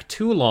sit back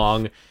too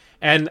long.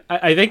 And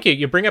I think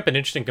you bring up an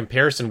interesting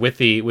comparison with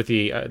the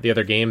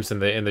other games in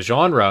the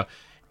genre,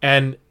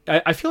 and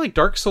I feel like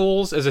Dark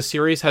Souls as a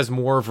series has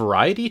more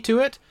variety to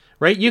it,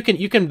 right?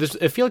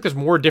 I feel like there's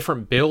more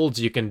different builds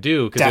you can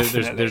do, because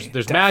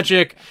there's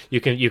magic.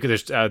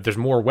 There's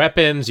more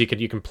weapons. You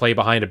can play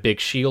behind a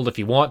big shield if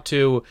you want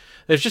to.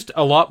 There's just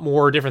a lot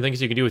more different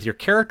things you can do with your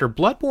character.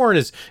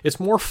 Bloodborne it's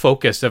more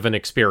focused of an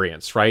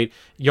experience, right?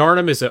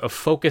 Yharnam is a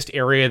focused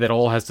area that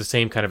all has the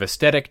same kind of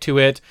aesthetic to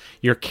it.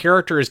 Your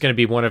character is going to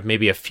be one of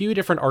maybe a few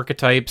different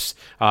archetypes,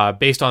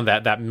 based on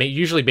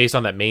usually based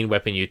on that main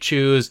weapon you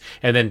choose,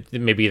 and then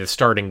maybe the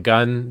starting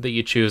gun that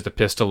you choose, the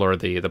pistol or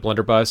the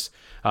blunderbuss.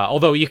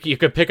 Although you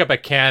could pick up a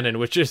cannon,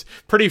 which is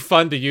pretty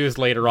fun to use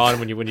later on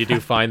when you do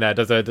find that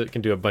it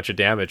can do a bunch of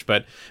damage.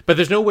 But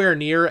there's nowhere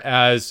near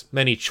as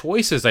many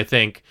choices, I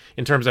think,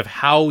 in terms of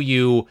how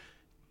you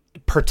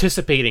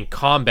participate in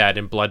combat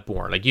in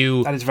Bloodborne. Like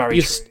that is very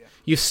true. Yeah.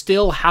 You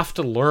still have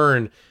to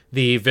learn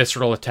the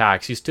visceral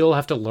attacks. You still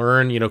have to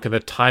learn, kind of the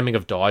timing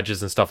of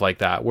dodges and stuff like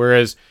that.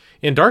 Whereas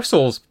in Dark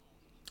Souls,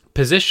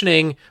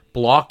 positioning,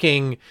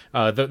 blocking,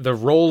 the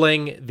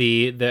rolling,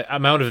 the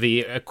amount of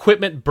the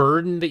equipment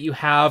burden that you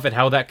have and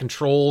how that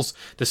controls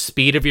the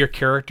speed of your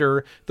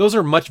character, those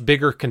are much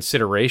bigger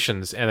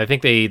considerations, and I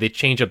think they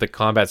change up the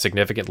combat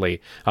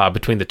significantly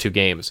between the two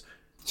games.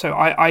 So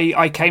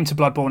I came to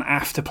Bloodborne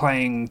after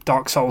playing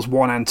Dark Souls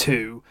 1 and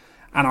 2,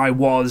 and I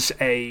was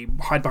a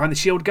hide behind the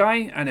shield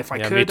guy, and if I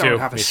could, I would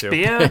have a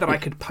spear that I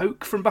could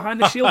poke from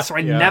behind the shield, so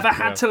I never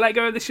had to let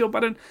go of the shield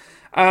button.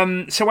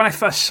 So when I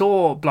first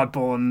saw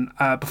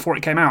Bloodborne before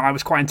it came out, I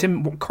was quite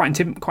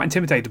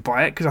intimidated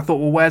by it because I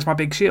thought, well, where's my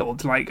big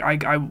shield? Like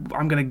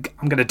I'm gonna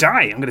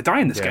die. I'm gonna die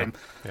in this game.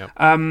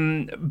 Yeah.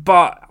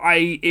 But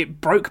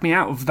it broke me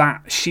out of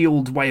that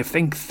shield way of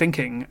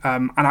thinking.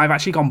 And I've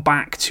actually gone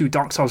back to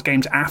Dark Souls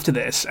games after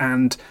this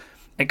and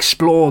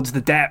explored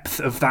the depth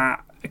of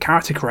that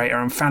character creator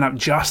and found out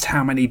just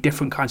how many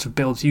different kinds of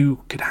builds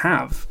you could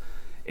have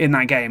in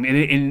that game.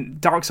 In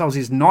Dark Souls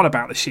is not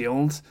about the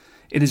shield.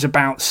 It is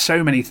about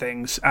so many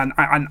things, and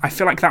I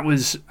feel like that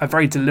was a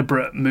very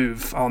deliberate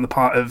move on the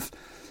part of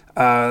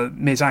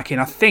Miyazaki. And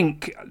I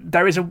think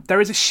there is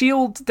a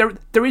shield.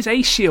 There is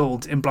a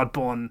shield in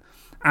Bloodborne,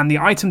 and the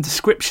item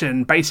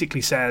description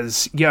basically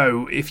says,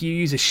 "Yo, if you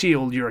use a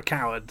shield, you're a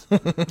coward." So,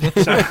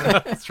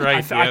 that's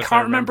right. I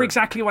can't remember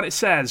exactly what it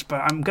says,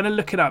 but I'm going to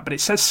look it up. But it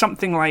says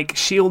something like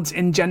 "shields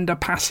engender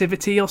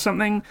passivity" or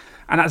something,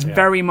 and that's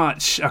very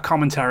much a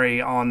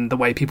commentary on the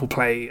way people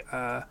play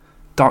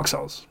Dark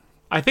Souls.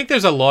 I think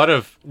there's a lot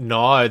of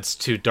nods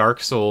to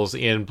Dark Souls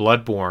in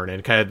Bloodborne,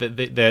 and kind of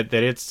that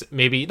it's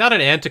maybe not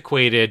an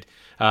antiquated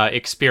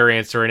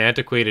experience or an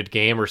antiquated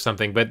game or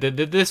something, but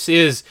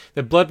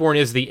Bloodborne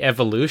is the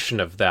evolution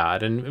of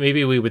that, and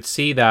maybe we would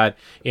see that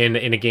in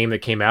a game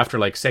that came after,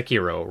 like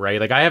Sekiro, right?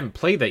 Like I haven't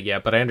played that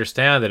yet, but I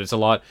understand that it's a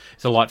lot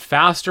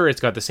faster. It's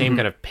got the same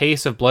kind of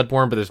pace of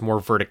Bloodborne, but there's more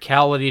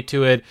verticality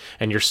to it,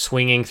 and you're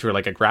swinging through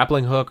like a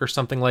grappling hook or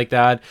something like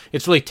that.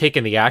 It's really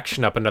taken the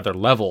action up another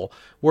level.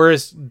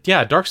 Whereas,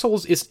 Dark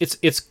Souls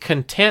it's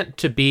content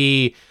to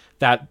be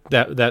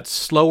that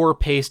slower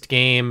paced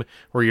game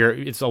where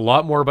it's a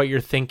lot more about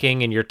your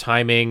thinking and your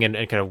timing and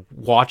kind of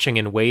watching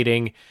and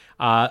waiting.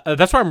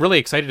 That's why I'm really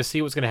excited to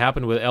see what's going to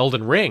happen with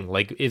Elden Ring.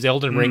 Like, is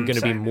Elden Ring going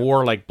to be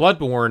more like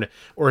Bloodborne,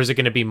 or is it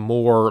going to be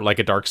more like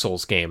a Dark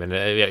Souls game?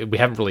 And we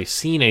haven't really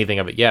seen anything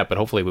of it yet, but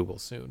hopefully we will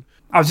soon.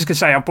 I was just going to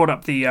say, I brought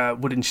up the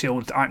wooden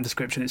shield item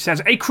description. It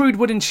says, a crude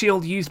wooden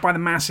shield used by the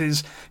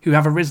masses who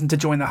have arisen to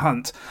join the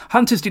hunt.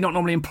 Hunters do not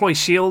normally employ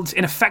shields,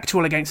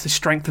 ineffectual against the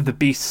strength of the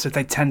beasts that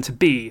they tend to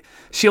be.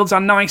 Shields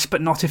are nice,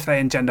 but not if they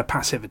engender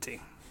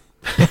passivity.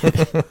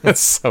 That's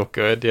so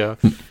good, yeah.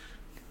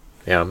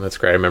 Yeah, that's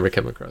great. I remember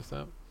coming across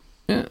that.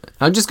 Yeah,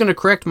 I'm just going to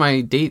correct my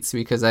dates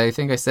because I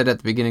think I said at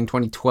the beginning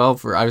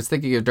 2012. I was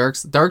thinking of Dark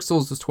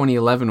Souls was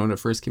 2011 when it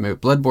first came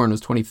out. Bloodborne was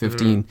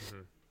 2015. Mm-hmm.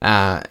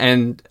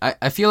 And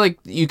I feel like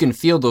you can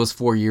feel those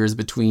 4 years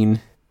between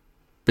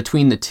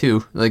the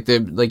two. Like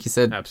you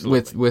said,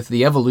 absolutely. with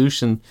the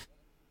evolution,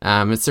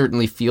 it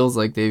certainly feels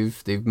like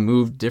they've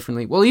moved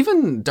differently. Well,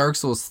 even Dark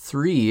Souls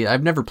 3,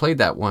 I've never played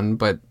that one,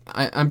 but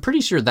I'm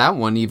pretty sure that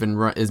one even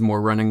is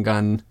more run and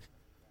gun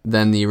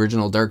than the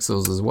original Dark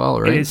Souls as well,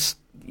 right? It is.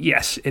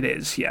 Yes, it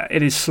is. Yeah,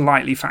 it is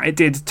slightly. It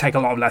did take a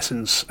lot of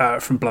lessons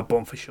from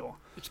Bloodborne for sure.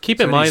 Keep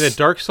in mind that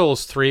Dark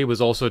Souls 3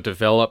 was also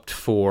developed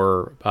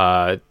for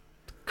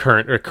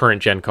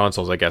current gen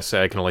consoles. I guess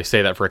I can only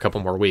say that for a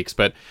couple more weeks,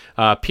 but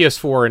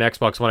PS4 and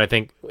Xbox One, I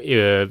think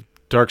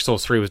Dark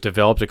Souls 3 was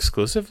developed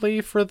exclusively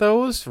for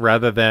those,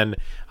 rather than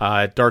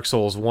Dark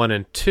Souls 1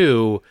 and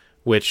 2,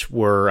 which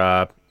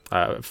were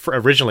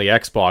originally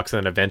Xbox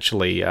and then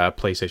eventually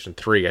PlayStation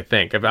 3, I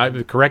think.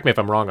 Correct me if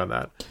I'm wrong on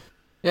that.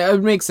 Yeah, it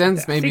would make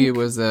sense. Maybe it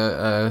was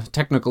a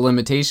technical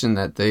limitation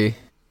that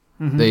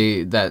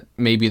that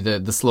maybe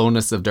the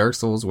slowness of Dark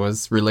Souls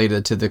was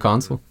related to the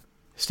console.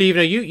 Steve,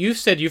 now you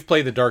said you've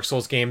played the Dark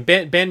Souls game.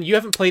 Ben, you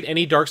haven't played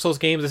any Dark Souls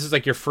games. This is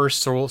like your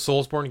first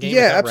Soulsborne game.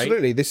 Yeah, is that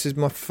absolutely. Right? This is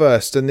my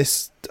first, and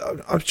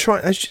I'm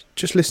trying.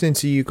 Just listening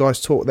to you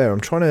guys talk there,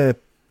 I'm trying to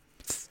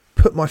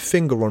put my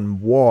finger on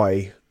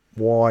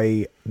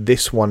why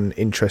this one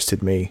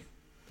interested me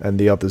and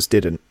the others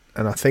didn't.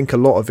 And I think a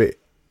lot of it.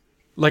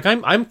 Like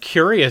I'm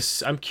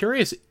curious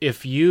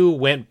if you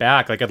went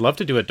back. Like, I'd love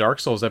to do a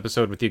Dark Souls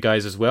episode with you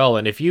guys as well.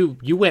 And if you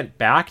went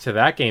back to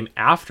that game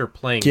after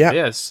playing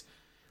this.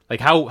 Like,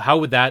 how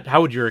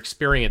would your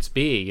experience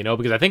be? You know,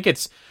 because I think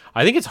it's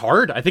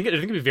hard. I think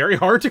it'd be very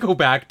hard to go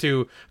back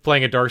to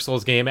playing a Dark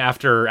Souls game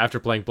after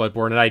playing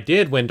Bloodborne. And I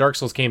did when Dark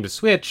Souls came to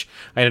Switch.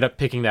 I ended up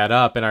picking that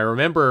up, and I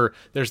remember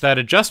there's that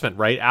adjustment,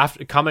 right?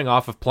 After coming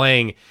off of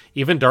playing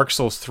even Dark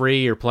Souls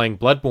 3 or playing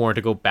Bloodborne,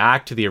 to go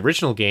back to the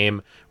original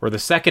game or the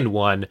second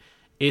one,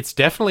 it's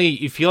definitely,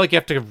 you feel like you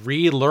have to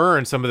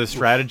relearn some of the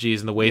strategies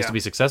and the ways to be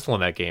successful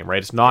in that game, right?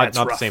 It's not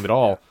the same at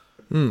all.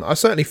 I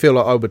certainly feel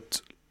like I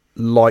would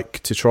like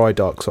to try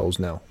Dark Souls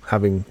now,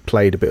 having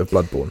played a bit of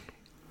Bloodborne.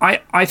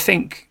 I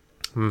think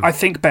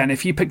Ben,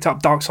 if you picked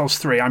up Dark Souls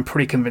 3, I'm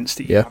pretty convinced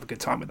that you have a good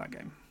time with that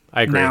game.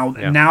 I agree.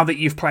 Now that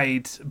you've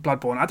played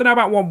Bloodborne, I don't know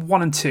about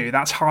one and 2.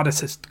 That's harder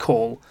to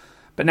call.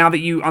 But now that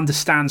you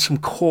understand some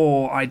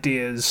core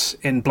ideas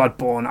in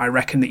Bloodborne, I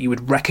reckon that you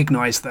would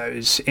recognise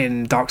those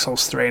in Dark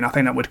Souls 3, and I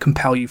think that would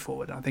compel you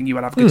forward. I think you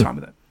would have a good time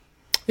with it.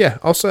 Yeah,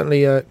 I'll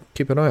certainly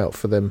keep an eye out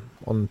for them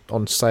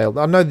on sale.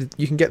 I know that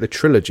you can get the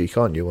trilogy,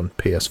 can't you, on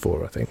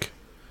PS4, I think.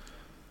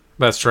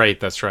 That's right.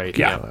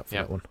 Yeah.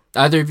 That one.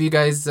 Either of you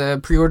guys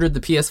pre-ordered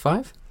the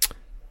PS5?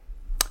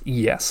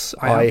 Yes,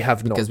 I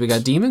have not. Because we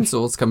got Demon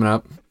Souls coming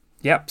up.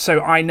 Yep, so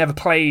I never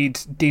played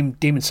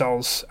Demon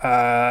Souls.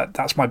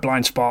 That's my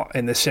blind spot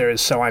in this series,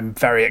 so I'm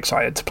very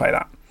excited to play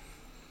that.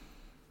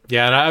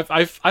 Yeah,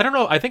 and I don't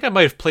know, I think I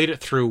might have played it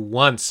through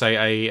once.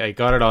 I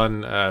got it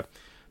on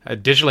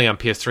digitally on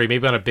PS3,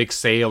 maybe on a big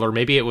sale, or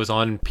maybe it was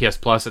on PS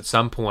Plus at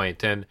some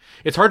point. And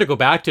it's hard to go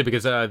back to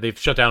because they've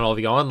shut down all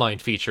the online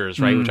features,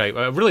 right? Which I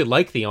really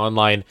like the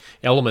online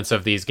elements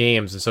of these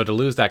games, and so to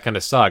lose that kind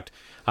of sucked.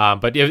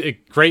 But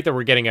great that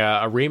we're getting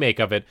a remake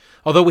of it.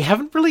 Although we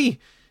haven't really...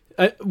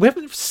 we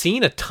haven't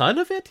seen a ton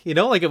of it, we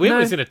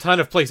haven't seen a ton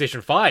of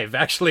PlayStation 5,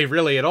 actually,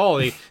 really, at all.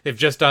 They've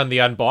just done the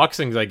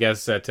unboxings, I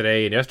guess,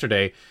 today and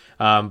yesterday.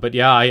 But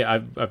yeah,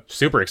 I'm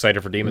super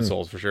excited for Demon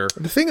Souls, for sure.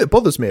 The thing that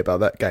bothers me about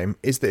that game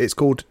is that it's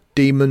called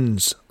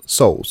Demon's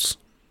Souls.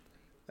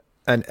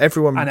 And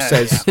everyone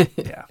says...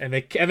 Yeah. And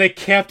they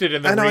kept it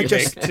in the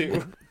remake,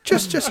 too.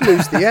 Just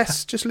lose the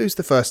S. Just lose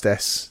the first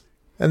S.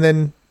 And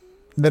then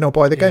I'll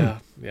buy the game.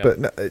 Yeah. But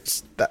no,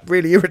 that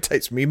really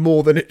irritates me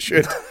more than it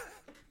should.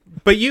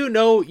 But you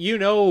know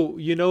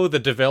the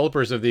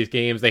developers of these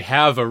games, they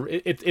have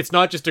it's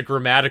not just a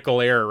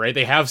grammatical error, right?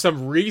 They have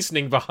some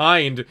reasoning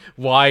behind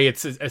why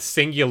it's a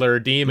singular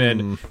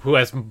demon who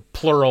has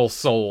plural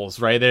souls,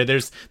 right?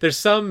 There's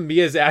some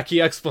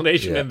Miyazaki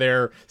explanation in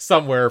there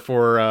somewhere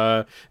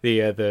for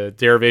the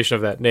derivation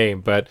of that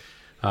name. But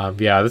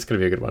that's gonna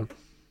be a good one.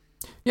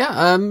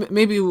 Yeah,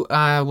 maybe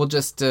we'll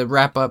just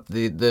wrap up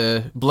the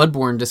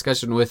Bloodborne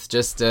discussion with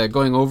just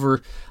going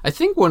over... I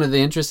think one of the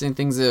interesting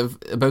things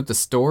about the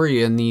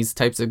story in these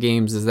types of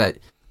games is that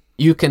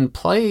you can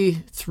play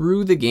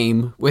through the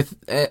game with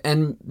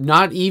and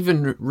not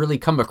even really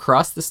come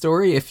across the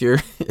story if you're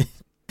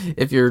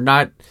if you're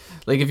not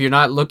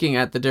looking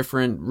at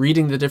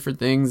reading the different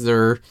things,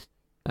 or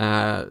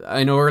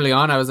I know early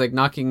on I was like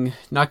knocking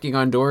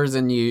on doors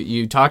and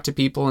you talk to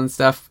people and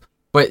stuff,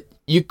 but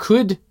you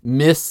could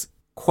miss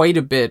quite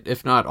a bit,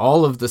 if not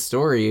all of the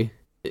story,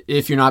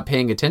 if you're not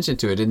paying attention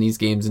to it in these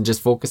games and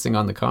just focusing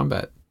on the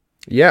combat.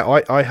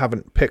 Yeah, I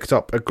haven't picked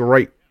up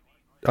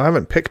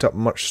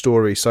much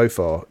story so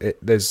far.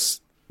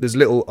 There's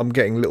I'm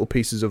getting little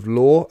pieces of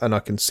lore, and I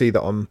can see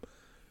that I'm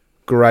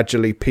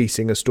gradually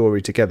piecing a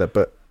story together,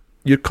 but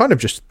you're kind of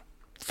just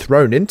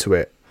thrown into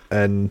it,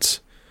 and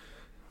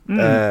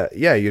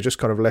you're just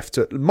kind of left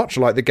to, much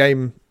like the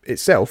game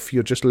itself,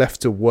 you're just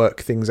left to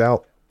work things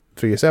out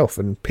for yourself,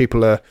 and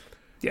people are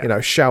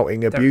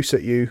shouting abuse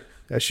at you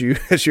as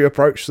you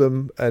approach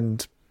them,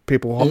 and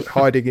people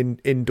hiding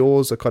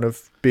indoors are kind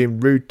of being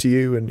rude to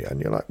you, and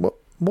you're like,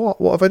 what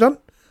have I done?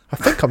 I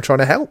think I'm trying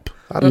to help.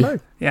 I don't know.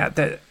 Yeah,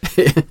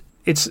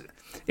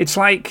 it's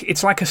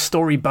like a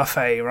story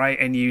buffet, right?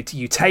 And you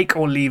take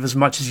or leave as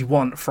much as you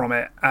want from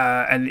it.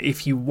 And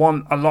if you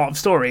want a lot of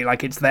story,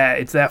 like it's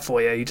there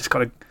for you. You just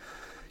gotta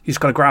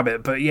grab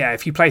it. But yeah,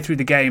 if you play through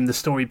the game, the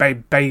story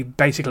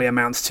basically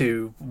amounts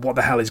to what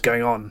the hell is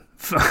going on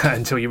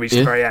until you reach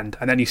the very end,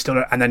 and then you still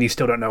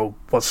don't know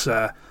what's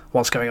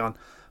going on.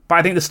 But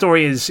I think the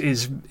story is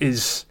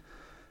it's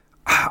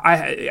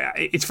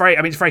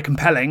very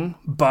compelling,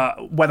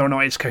 but whether or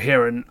not it's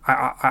coherent,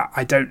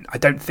 I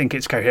don't think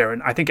it's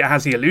coherent. I think it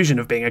has the illusion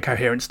of being a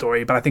coherent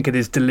story, but I think it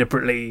is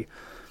deliberately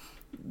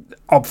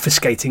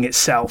obfuscating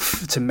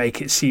itself to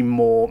make it seem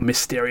more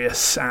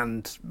mysterious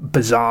and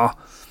bizarre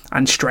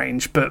and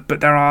strange. But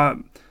there are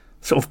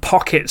sort of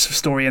pockets of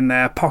story in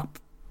there,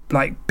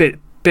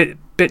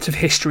 bits of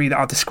history that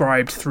are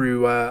described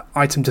through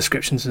item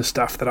descriptions and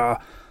stuff that are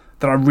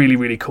really,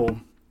 really cool.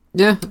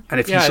 Yeah, and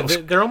if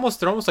they're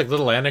almost like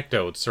little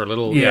anecdotes or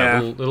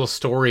little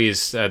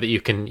stories that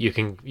you can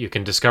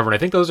discover. And I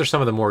think those are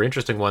some of the more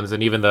interesting ones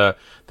than even the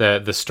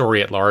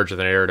story at large or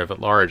the narrative at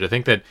large. I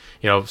think that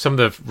some of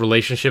the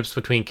relationships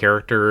between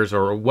characters,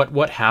 or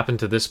what happened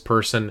to this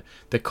person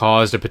that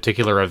caused a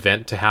particular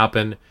event to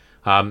happen.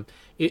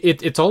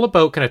 It's all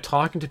about kind of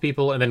talking to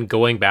people and then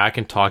going back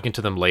and talking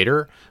to them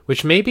later,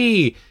 which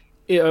maybe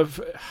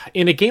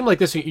in a game like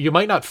this you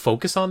might not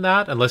focus on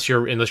that unless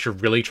you're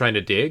really trying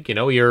to dig.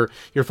 You're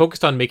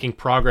focused on making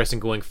progress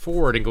and going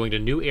forward and going to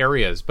new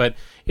areas. But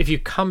if you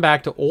come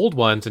back to old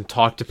ones and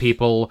talk to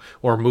people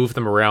or move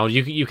them around,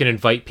 you can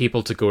invite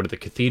people to go to the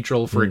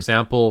cathedral, for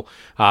example,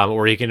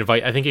 or you can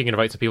invite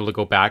some people to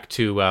go back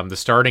to the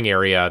starting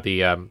area,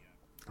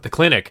 the the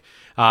clinic,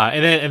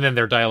 and then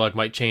their dialogue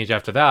might change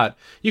after that.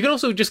 You can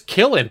also just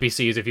kill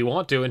NPCs if you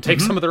want to and take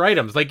some of their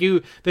items. Like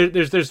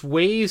there's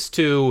ways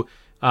to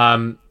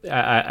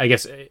I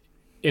guess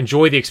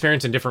enjoy the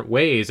experience in different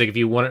ways. Like if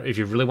you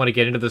really want to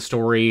get into the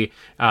story,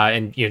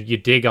 and you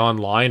dig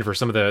online for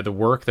some of the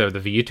work, the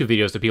YouTube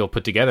videos that people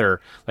put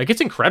together, like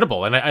it's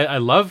incredible. And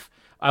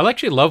I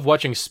actually love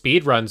watching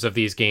speed runs of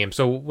these games.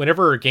 So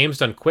whenever Games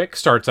Done Quick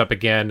starts up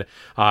again,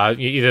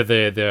 either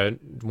the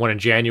one in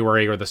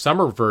January or the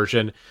summer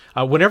version,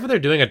 whenever they're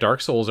doing a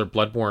Dark Souls or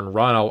Bloodborne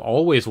run, I'll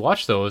always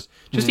watch those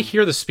just to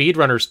hear the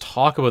speedrunners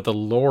talk about the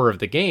lore of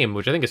the game,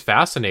 which I think is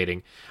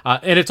fascinating.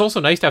 And it's also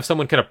nice to have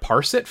someone kind of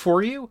parse it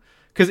for you.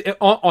 Because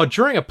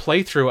during a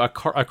playthrough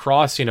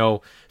across,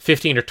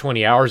 15 or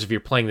 20 hours, if you're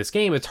playing this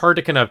game, it's hard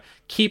to kind of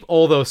keep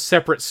all those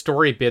separate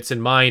story bits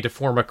in mind to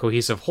form a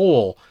cohesive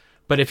whole.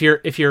 But if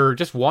you're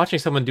just watching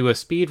someone do a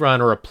speed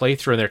run or a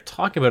playthrough and they're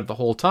talking about it the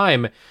whole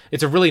time,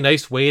 it's a really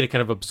nice way to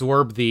kind of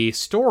absorb the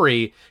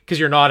story because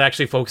you're not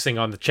actually focusing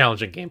on the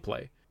challenging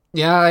gameplay.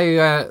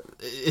 Yeah,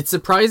 it's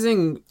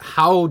surprising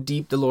how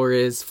deep the lore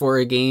is for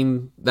a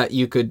game that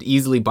you could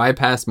easily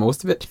bypass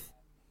most of it.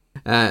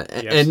 Yes.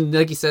 And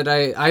like you said,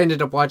 I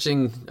ended up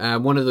watching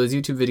one of those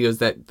YouTube videos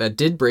that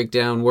did break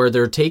down where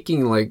they're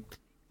taking like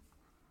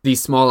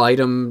these small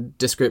item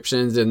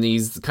descriptions and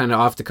these kind of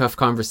off-the-cuff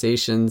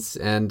conversations,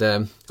 and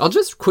I'll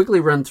just quickly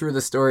run through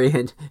the story,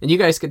 and you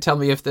guys could tell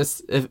me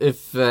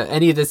if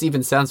any of this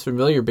even sounds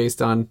familiar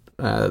based on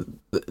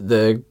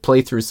the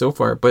playthrough so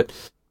far. But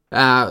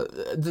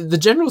the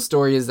general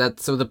story is that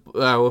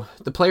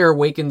the player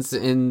awakens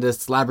in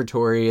this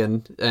laboratory,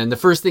 and the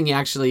first thing you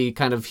actually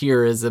kind of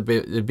hear is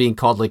being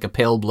called like a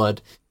pale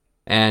blood,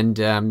 and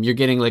you're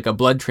getting like a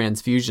blood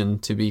transfusion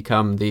to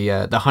become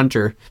the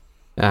hunter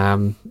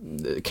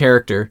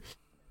character.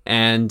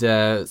 And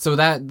so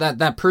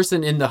that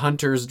person in the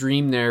hunter's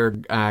dream there,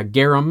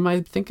 Garum,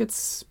 I think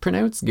it's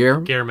pronounced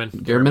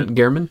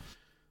Gehrman.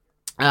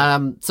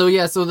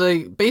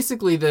 So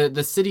basically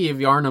the city of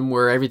Yarnum,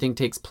 where everything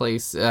takes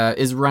place,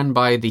 is run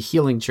by the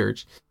Healing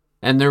Church,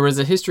 and there was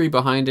a history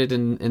behind it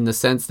in the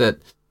sense that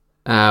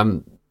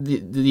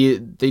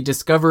they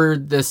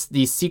discovered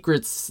these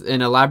secrets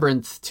in a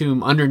labyrinth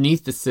tomb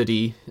underneath the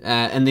city,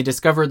 and they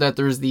discovered that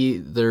there's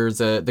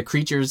the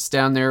creatures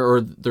down there,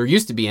 or there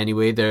used to be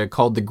anyway. They're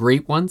called the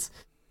Great Ones,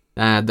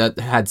 that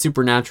had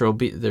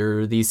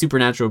they're these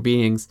supernatural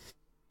beings,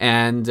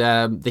 and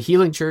the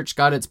Healing Church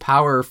got its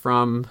power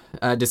from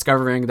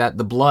discovering that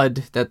the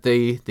blood that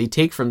they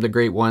take from the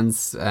Great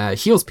Ones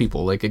heals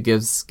people. Like it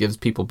gives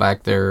people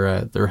back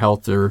their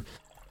health,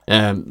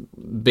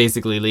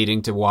 basically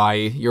leading to why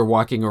you're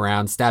walking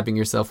around stabbing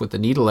yourself with a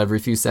needle every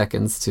few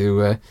seconds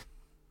to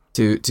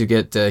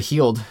get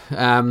healed.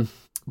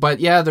 But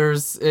yeah,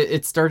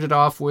 it started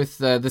off with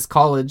this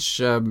college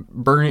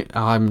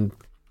burning.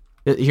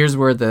 Here's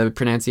where the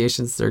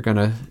pronunciations are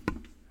gonna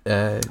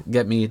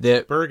get me.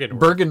 The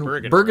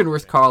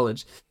Bergenworth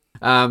College.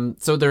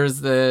 So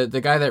there's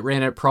the guy that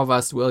ran it,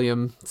 Provost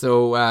William.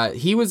 So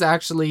he was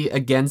actually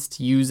against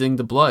using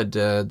the blood.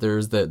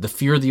 There's the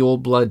fear of the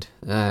old blood,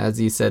 as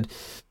he said.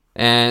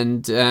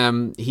 And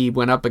he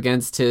went up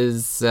against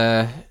his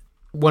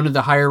one of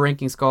the higher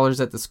ranking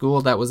scholars at the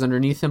school that was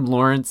underneath him,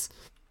 Lawrence,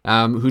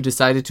 who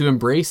decided to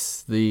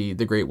embrace the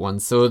Great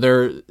Ones. So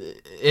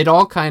it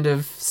all kind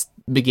of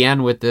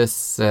began with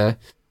this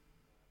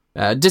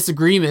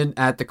disagreement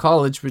at the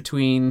college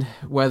between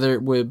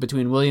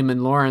William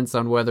and Lawrence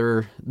on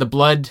whether the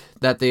blood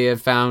that they have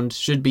found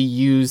should be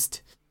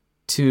used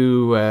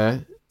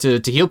to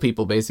heal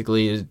people,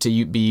 basically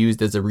to be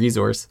used as a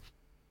resource.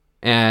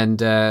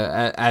 And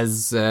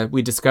as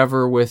we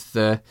discover with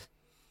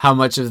how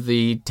much of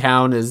the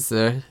town is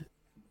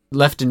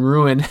left in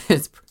ruin,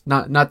 it's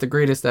not the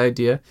greatest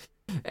idea.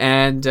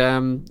 And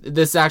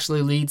this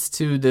actually leads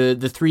to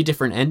the three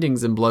different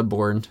endings in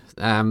Bloodborne.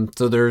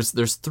 So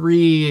there's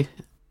three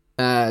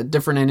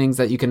different endings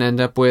that you can end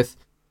up with.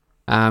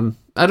 I'm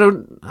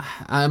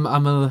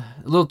a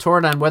little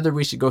torn on whether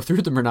we should go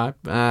through them or not.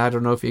 I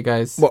don't know if you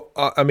guys. Well,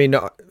 I mean,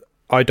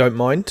 I don't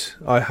mind.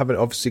 I haven't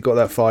obviously got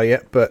that far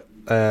yet, but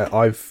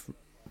I've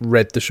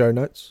read the show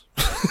notes.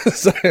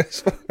 So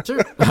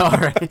sure. All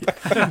right.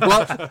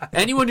 Well,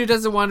 anyone who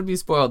doesn't want to be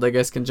spoiled, I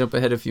guess, can jump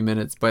ahead a few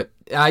minutes. But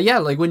yeah,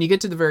 like when you get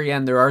to the very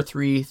end, there are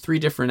three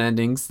different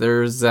endings.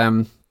 There's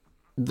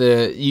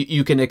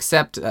you can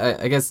accept.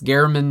 I guess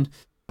Gehrman.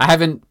 I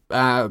haven't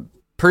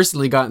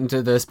personally gotten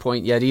to this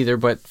point yet either,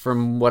 but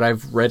from what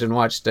I've read and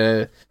watched,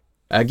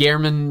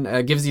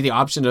 Gehrman gives you the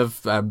option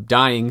of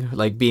dying,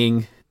 like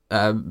being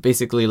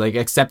basically like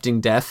accepting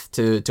death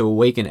to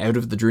awaken out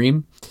of the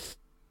dream.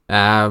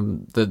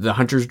 The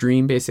hunter's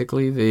dream,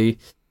 basically.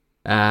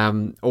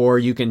 Or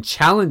you can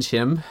challenge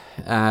him.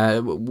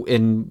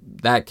 In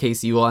that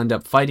case, you will end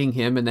up fighting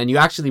him, and then you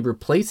actually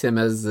replace him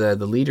as the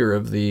leader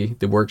of the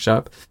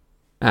workshop.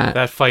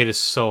 That fight is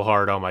so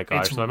hard. Oh my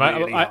gosh! It's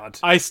really hard.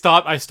 I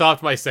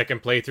stopped my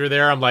second playthrough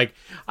there. I'm like,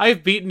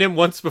 I've beaten him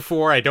once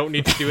before. I don't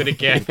need to do it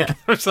again.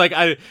 It's like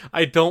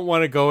I don't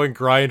want to go and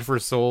grind for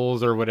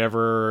souls or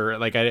whatever.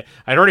 Like I'd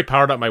already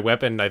powered up my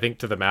weapon, I think,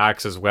 to the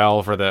max as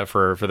well for this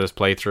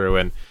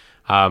playthrough, and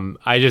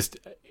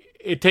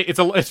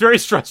it's very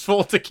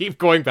stressful to keep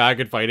going back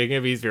and fighting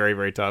him. He's very,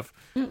 very tough.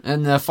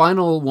 And the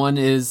final one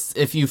is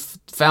if you've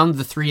found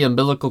the 3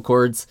 umbilical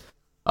cords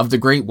of the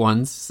great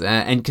ones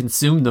and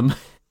consume them.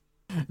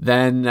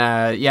 Then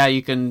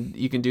you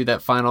can do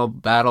that final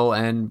battle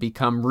and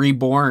become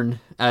reborn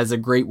as a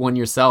great one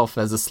yourself,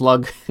 as a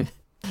slug.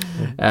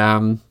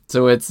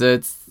 So it's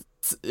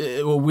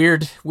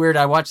weird.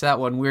 I watched that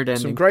one. Weird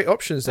ending. Some great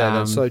options there.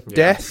 Then. So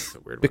death,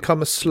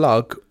 become a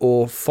slug,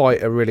 or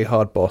fight a really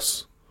hard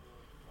boss.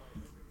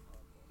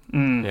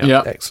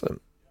 Yeah,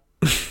 excellent.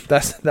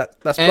 That's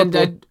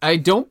and I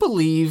don't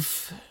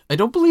believe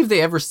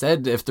they ever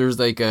said if there's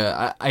like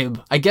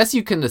I guess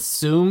you can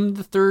assume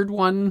the third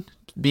one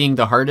being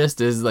the hardest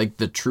is like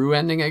the true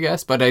ending, I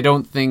guess, but I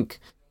don't think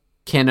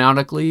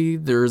canonically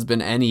there's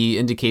been any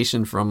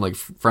indication from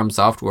From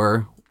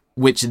Software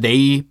which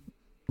they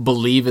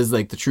believe is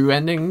like the true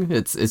ending.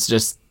 It's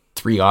just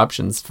 3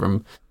 options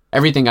from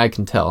everything I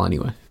can tell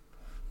anyway.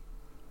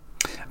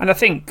 And I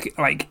think,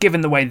 like,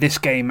 given the way this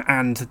game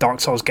and the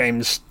Dark Souls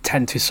games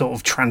tend to sort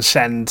of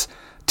transcend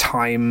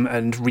time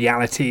and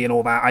reality and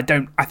all that,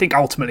 I think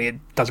ultimately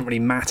it doesn't really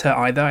matter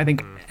either. I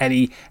think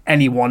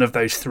any one of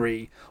those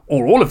 3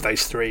 or all of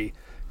those 3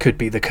 could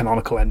be the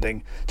canonical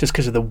ending, just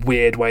because of the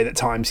weird way that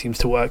time seems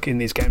to work in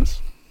these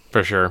games.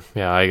 For sure.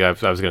 Yeah, I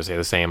was going to say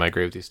the same. I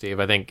agree with you, Steve.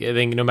 I think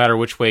no matter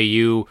which way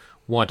you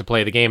want to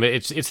play the game,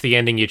 it's the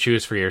ending you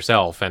choose for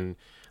yourself. And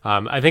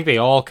I think they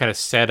all kind of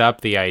set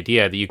up the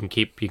idea that you can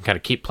kind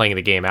of keep playing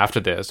the game after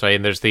this, right?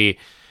 And there's the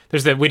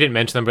we didn't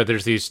mention them, but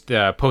there's these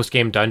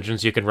post-game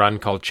dungeons you can run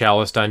called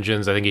Chalice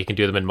dungeons. I think you can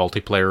do them in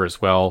multiplayer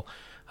as well.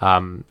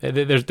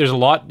 There's a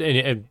lot.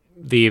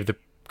 The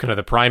kind of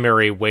the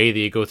primary way that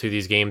you go through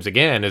these games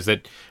again is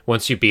that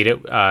once you beat it,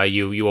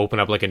 you open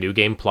up like a new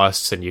game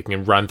plus, and you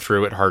can run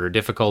through it harder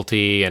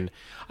difficulty. And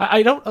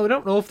I don't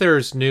know if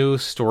there's new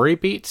story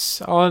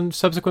beats on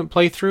subsequent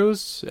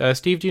playthroughs.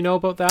 Steve, do you know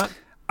about that?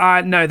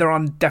 No, there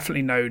are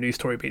definitely no new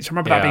story beats. I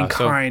remember that being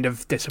kind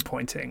of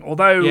disappointing.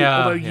 Although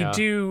you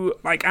do,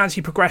 like, as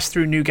you progress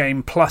through new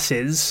game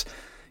pluses,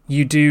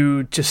 you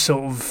do just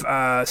sort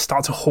of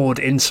start to hoard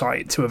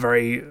insight to a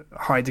very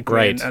high degree.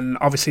 Right. And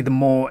obviously the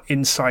more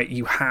insight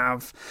you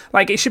have,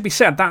 like, it should be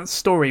said, that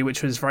story,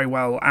 which was very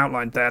well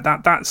outlined there,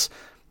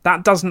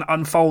 that doesn't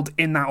unfold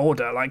in that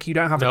order. Like, you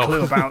don't have a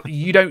clue about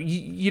you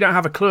don't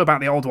have a clue about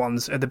the old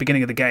ones at the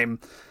beginning of the game.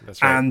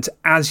 That's right. And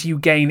as you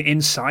gain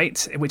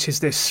insight, which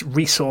is this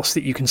resource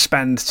that you can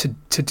spend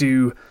to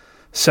do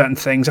certain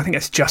things, I think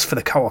it's just for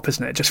the co-op,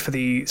 isn't it? Just for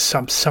the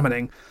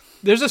summoning.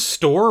 There's a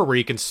store where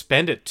you can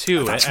spend it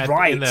too. That's in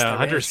right. the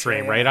Hunter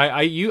Stream, right?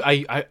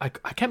 I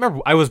can't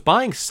remember. I was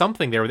buying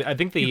something there. I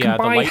think the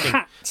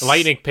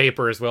lightning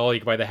paper as well.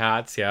 You can buy the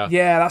hats. Yeah.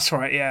 Yeah, that's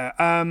right.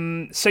 Yeah.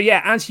 So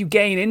yeah, as you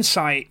gain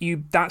insight,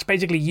 that's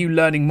basically you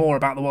learning more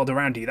about the world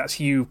around you. That's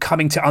you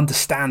coming to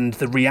understand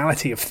the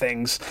reality of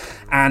things.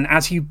 And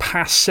as you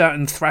pass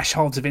certain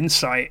thresholds of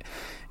insight,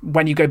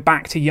 when you go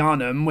back to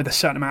Yharnam with a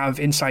certain amount of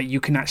insight,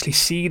 you can actually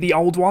see the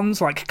old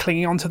ones like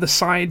clinging onto the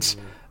sides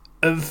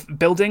of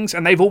buildings,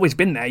 and they've always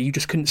been there, you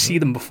just couldn't see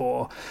them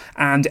before.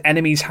 And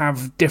enemies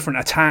have different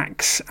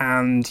attacks,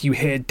 and you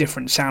hear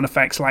different sound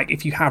effects. Like,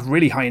 if you have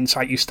really high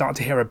insight, you start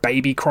to hear a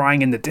baby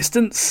crying in the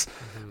distance,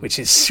 which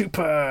is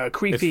super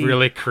creepy. It's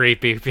really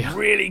creepy.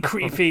 Really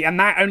creepy. And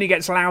that only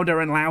gets louder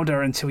and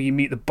louder until you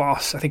meet the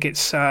boss. I think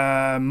it's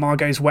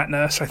Margot's wet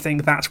nurse. I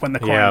think that's when the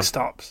crying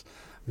stops.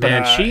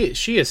 Man,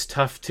 she is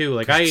tough too.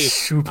 Like,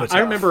 super tough.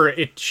 I remember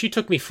it. She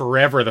took me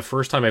forever the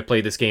first time I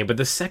played this game, but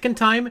the second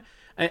time,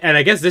 and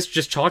I guess this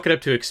just chalk it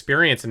up to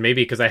experience, and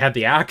maybe because I had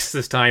the axe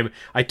this time,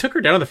 I took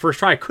her down on the first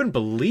try. I couldn't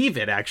believe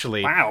it,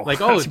 actually. Wow, like,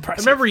 that's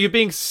impressive. I remember you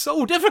being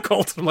so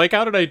difficult. I'm like,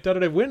 how did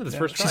I win this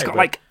first try? She's got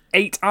like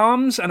 8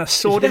 arms and a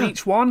sword in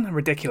each one.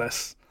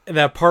 Ridiculous. And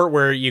that part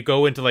where you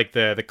go into like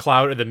the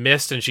cloud or the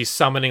mist, and she's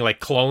summoning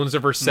like clones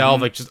of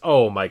herself, like, just,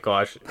 oh my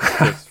gosh,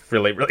 it's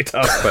really, really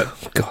tough.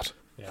 But God,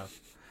 yeah,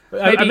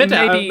 I meant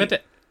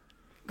to.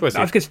 Go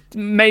ahead, Because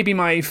maybe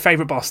my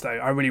favorite boss, though.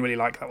 I really, really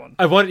like that one.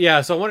 I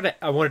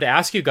wanted to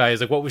ask you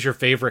guys, like, what was your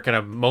favorite kind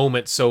of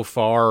moment so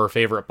far, or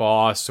favorite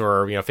boss,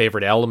 or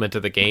favorite element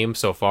of the game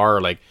so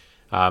far? Like,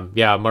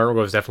 Margot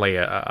was definitely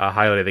a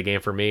highlight of the game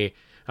for me.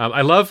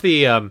 I love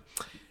the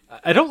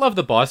I don't love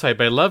the boss fight,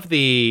 but I love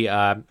the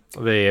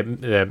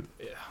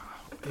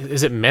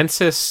is it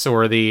Mensis,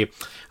 or the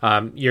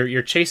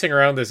you're chasing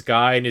around this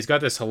guy, and he's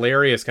got this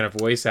hilarious kind of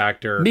voice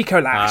actor,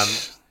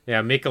 Mikolash.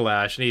 Yeah,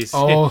 Mikolash, and he's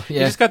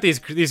yeah. just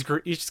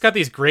got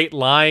these great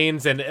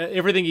lines, and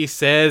everything he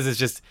says is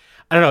just,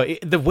 I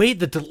don't know,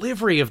 the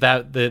delivery of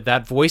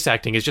that voice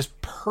acting is just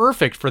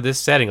perfect for this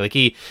setting. Like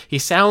he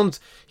sounds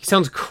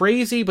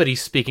crazy, but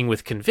he's speaking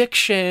with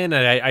conviction,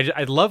 and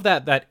I love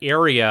that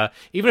area.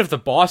 Even if the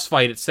boss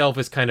fight itself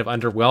is kind of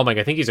underwhelming,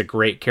 I think he's a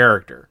great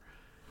character.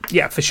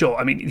 Yeah, for sure.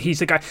 I mean, he's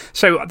the guy.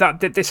 So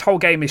this whole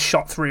game is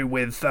shot through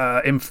with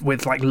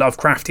like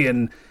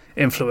Lovecraftian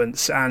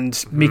influence,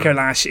 and Miko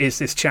Lash is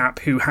this chap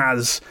who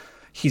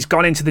he's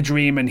gone into the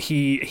dream, and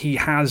he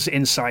has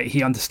insight.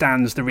 He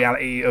understands the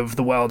reality of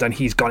the world, and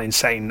he's gone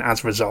insane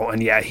as a result.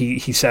 And yeah, he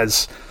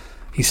says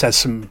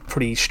some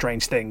pretty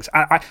strange things.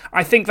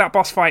 I think that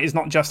boss fight is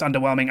not just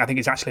underwhelming. I think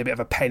it's actually a bit of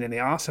a pain in the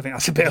ass. I think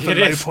that's a bit of a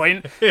low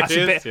point.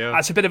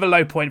 That's a bit of a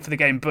low point for the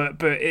game,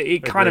 but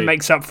it kind of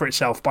makes up for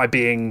itself by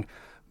being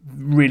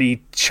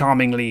really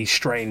charmingly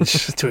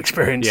strange to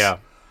experience. Yeah.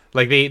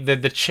 Like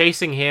the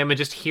chasing him and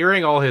just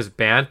hearing all his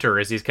banter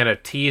as he's kind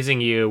of teasing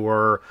you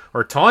or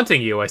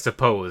taunting you, I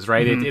suppose,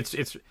 right?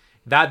 It's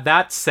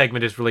that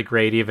segment is really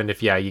great, even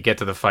if you get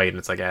to the fight and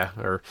it's like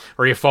or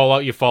you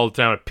fall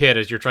down a pit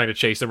as you're trying to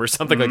chase him or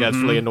something like that. It's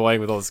really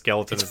annoying with all the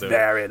skeletons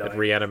that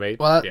reanimate.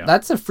 Well,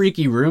 that's a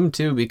freaky room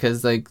too,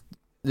 because like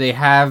they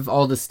have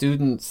all the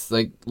students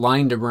like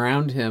lined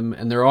around him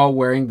and they're all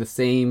wearing the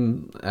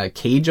same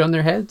cage on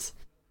their heads,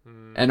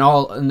 and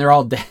they're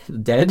all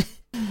dead.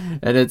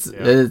 And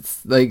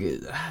it's like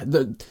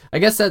I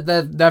guess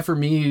that for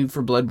me,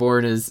 for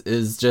Bloodborne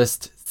is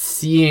just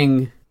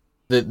seeing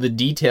the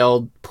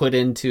detail put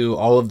into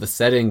all of the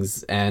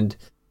settings, and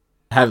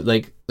have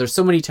like there's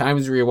so many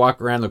times where you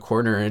walk around the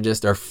corner and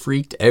just are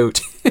freaked out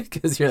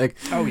because you're like,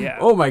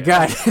 oh my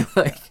god.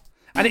 Like,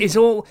 and it is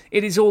all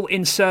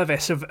in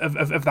service of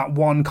that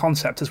one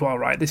concept as well,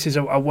 right? This is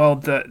a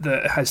world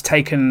that has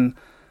taken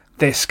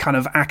this kind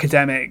of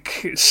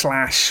academic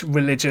 /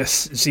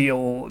 religious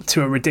zeal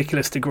to a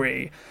ridiculous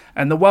degree,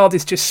 and the world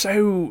is just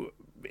so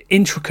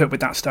intricate with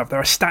that stuff. There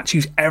are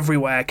statues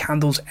everywhere,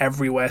 candles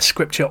everywhere,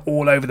 scripture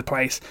all over the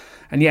place,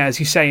 and as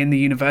you say, in the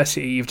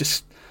university, you've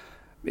just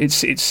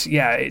it's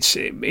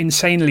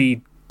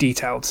insanely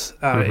detailed.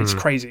 It's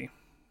crazy.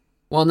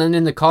 Well, and then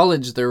in the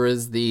college there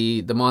was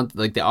the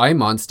eye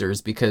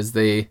monsters, because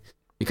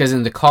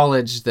in the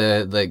college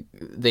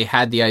they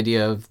had the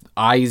idea of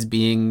eyes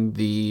being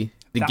the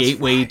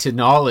gateway to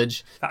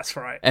knowledge. That's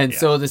right. And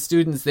so the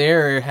students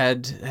there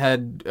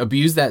had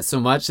abused that so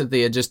much that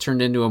they had just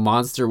turned into a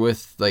monster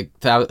with like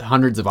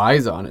hundreds of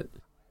eyes on it.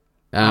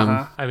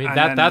 I mean,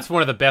 that's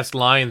one of the best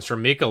lines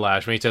from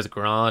Mikolash when he says,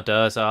 "Grant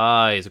us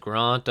eyes,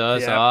 grant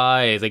us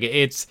eyes." Like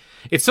it's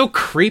so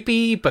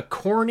creepy but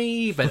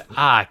corny, but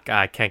I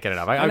can't get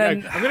enough. I'm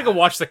gonna go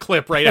watch the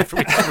clip right after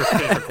we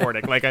finish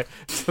recording. Like I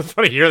just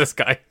want to hear this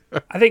guy.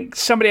 I think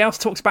somebody else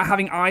talks about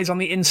having eyes on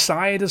the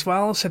inside as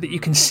well, so that you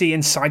can see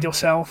inside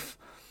yourself.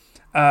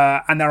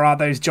 And there are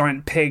those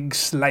giant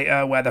pigs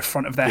later where the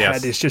front of their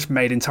head is just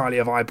made entirely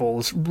of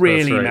eyeballs.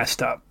 Really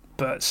messed up,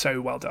 but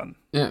so well done.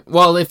 Yeah.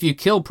 Well, if you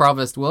kill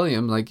Provost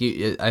William,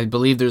 I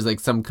believe there's like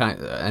some kind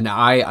an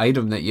eye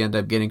item that you end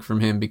up getting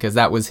from him, because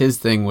that was his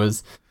thing,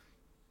 was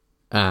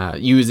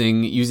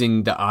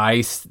using the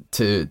eyes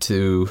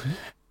to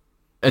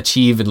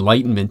achieve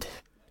enlightenment.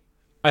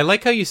 I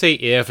like how you say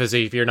 "if" as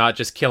if you're not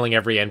just killing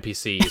every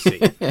NPC you see.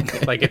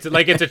 like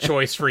it's a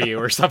choice for you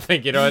or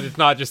something. You know, it's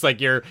not just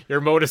like your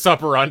modus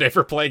operandi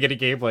for playing any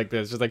game like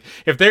this. Just like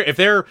if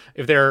they're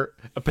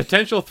a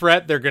potential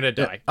threat, they're gonna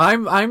die.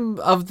 I'm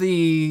of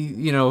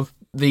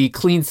the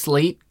clean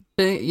slate.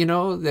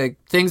 Like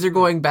things are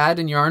going bad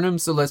in Yarnum,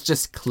 so let's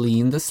just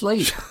clean the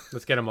slate.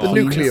 Let's get them all.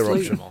 The nuclear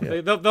option.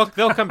 Yeah.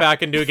 They'll come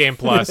back in New Game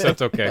Plus.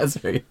 That's okay.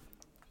 That's right.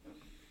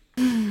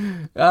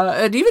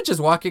 And even just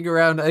walking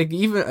around, like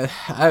even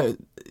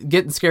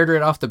getting scared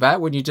right off the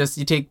bat when you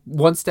take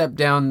one step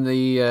down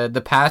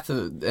the path,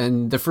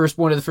 and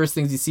one of the first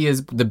things you see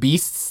is the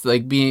beasts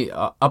like being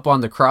up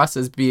on the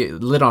crosses, being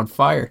lit on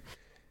fire.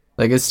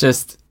 Like it's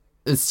just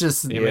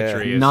the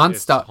imagery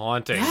nonstop, is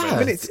haunting. Yeah, I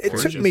mean, it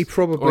took me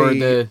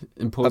probably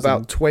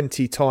about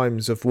 20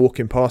 times of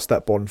walking past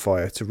that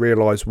bonfire to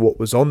realise what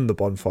was on the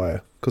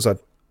bonfire, because I'd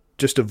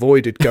just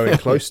avoided going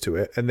close to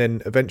it, and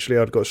then eventually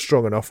I'd got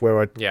strong enough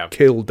where I'd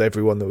killed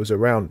everyone that was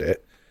around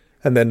it,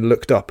 and then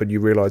looked up and you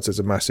realise there's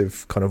a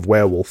massive kind of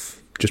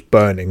werewolf just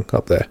burning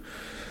up there.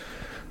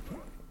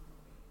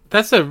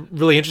 That's a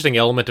really interesting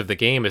element of the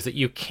game, is that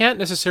you can't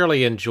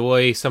necessarily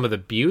enjoy some of the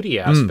beauty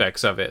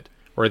aspects of it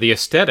or the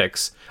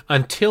aesthetics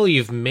until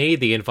you've made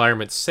the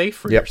environment safe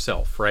for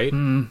yourself, right?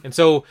 And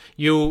so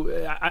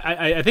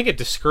I think it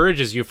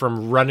discourages you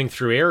from running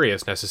through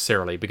areas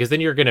necessarily, because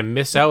then you're going to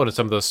miss out on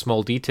some of those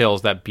small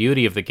details, that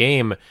beauty of the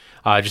game,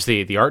 just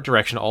the art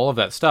direction, all of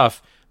that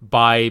stuff,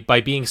 by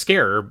being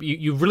scared.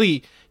 You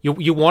really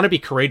want to be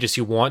courageous.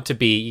 You want to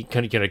be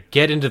kind of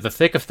get into the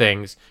thick of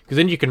things, because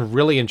then you can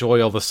really enjoy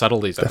all the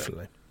subtleties of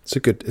it.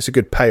 It's a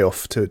good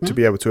payoff to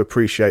be able to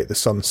appreciate the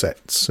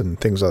sunsets and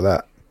things like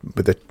that.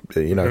 with the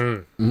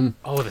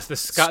Oh, the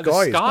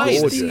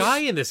sky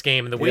in this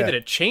game, and the way that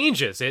it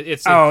changes,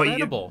 it's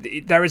incredible.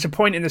 There is a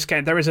point in this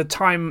game. There is a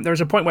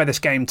point where this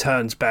game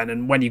turns, Ben,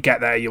 and when you get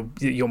there,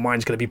 your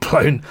mind's going to be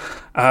blown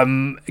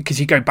because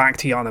you go back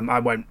to Yharnam. I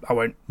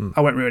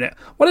won't ruin it.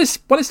 What is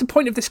the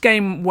point of this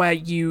game where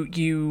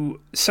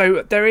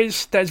so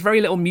there's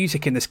very little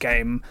music in this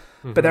game.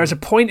 But there is a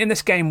point in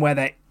this game where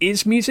there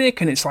is music,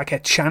 and it's like a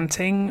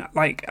chanting.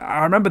 Like,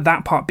 I remember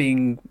that part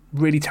being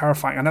really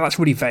terrifying. I know that's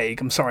really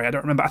vague. I'm sorry, I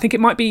don't remember. I think it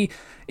might be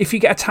if you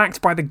get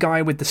attacked by the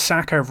guy with the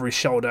sack over his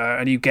shoulder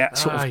and you get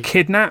sort of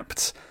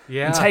kidnapped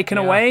and taken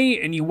away,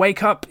 and you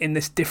wake up in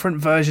this different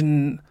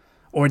version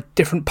or a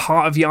different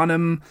part of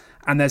Yharnam,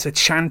 and there's a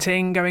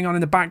chanting going on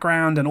in the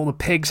background, and all the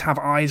pigs have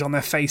eyes on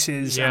their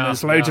faces, and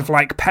there's loads of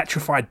like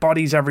petrified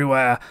bodies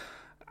everywhere.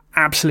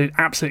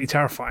 Absolutely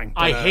terrifying.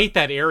 I hate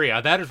that area.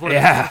 That is one of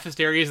the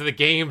toughest areas of the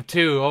game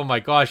too. Oh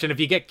my gosh! And if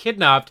you get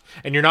kidnapped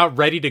and you're not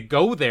ready to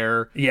go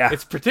there,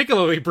 it's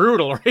particularly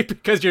brutal, right?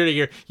 Because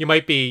you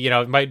might be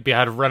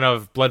had a run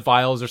of blood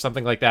vials or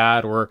something like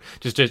that, or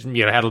just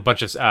had a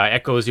bunch of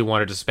echoes you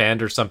wanted to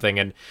spend or something.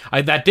 And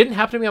that didn't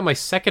happen to me on my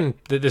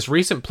this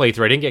recent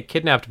playthrough. I didn't get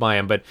kidnapped by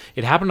him, but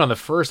it happened on the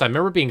first. I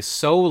remember being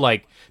so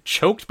like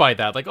choked by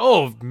that, like,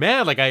 oh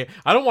man, like I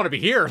don't want to be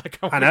here. Like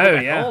I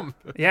know, home.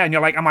 And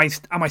you're like, am I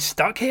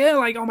stuck here?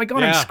 Like, oh my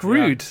god, I'm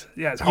screwed.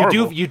 Yeah, it's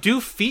horrible. You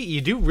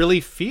do really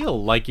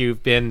feel like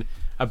you've been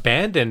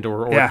abandoned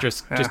or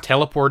just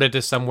teleported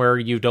to somewhere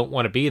you don't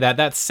want to be.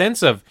 That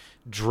sense of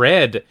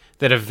dread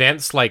that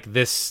events like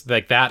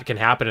that can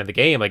happen in the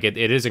game, like it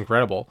is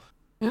incredible.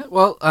 Yeah,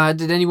 well,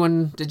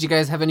 did you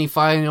guys have any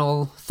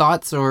final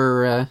thoughts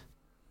or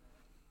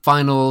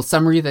final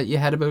summary that you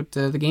had about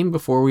the game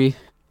before we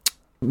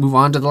move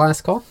on to the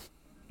last call?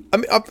 I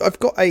mean, I've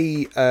got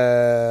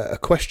a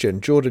question.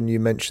 Jordan, you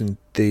mentioned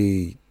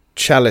the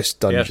Chalice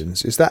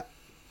dungeons. Yes.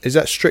 Is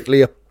that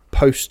strictly a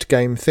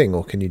post-game thing,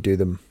 or can you do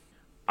them?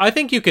 I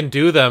think you can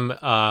do them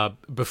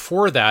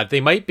before that.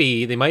 They might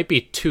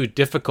be too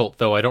difficult,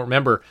 though. I don't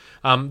remember.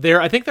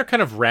 I think they're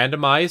kind of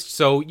randomized.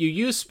 So you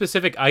use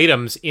specific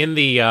items in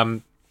the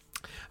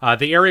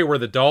area where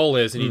the doll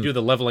is, and you do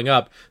the leveling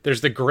up.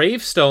 There's the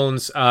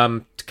gravestones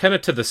kind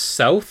of to the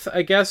south,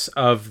 I guess,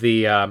 of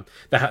the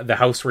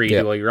house where you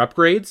do all your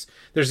upgrades.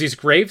 There's these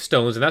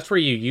gravestones, and that's where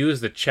you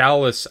use the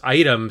chalice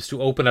items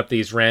to open up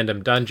these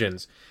random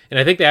dungeons. And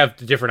I think they have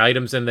different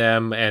items in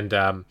them, and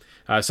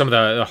some of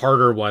the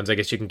harder ones, I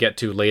guess, you can get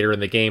to later in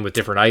the game with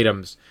different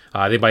items.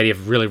 They might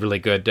have really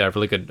good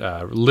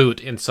loot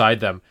inside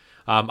them.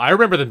 I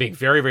remember them being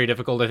very, very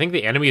difficult. I think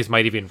the enemies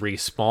might even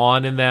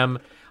respawn in them.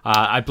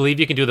 I believe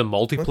you can do the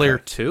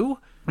multiplayer too.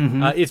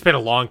 It's been a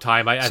long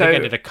time. I think I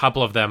did a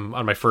couple of them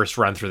on my first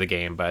run through the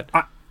game, but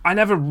I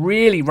never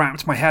really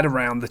wrapped my head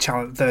around the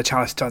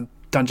Chalice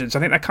dungeons. I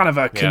think they're kind of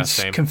a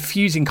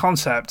confusing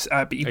concept,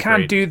 but you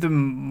can do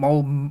them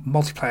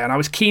multiplayer, and I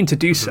was keen to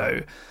do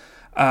so,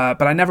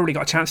 but I never really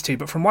got a chance to.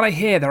 But from what I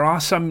hear, there are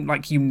some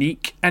like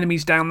unique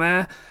enemies down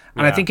there,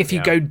 and I think if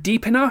you go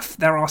deep enough,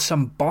 there are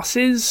some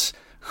bosses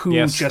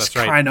who just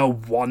kind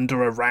of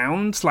wander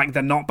around. Like,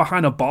 they're not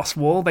behind a boss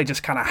wall, they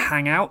just kind of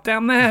hang out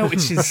down there,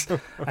 which is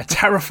a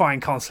terrifying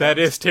concept. That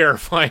is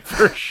terrifying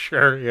for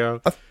sure, yeah.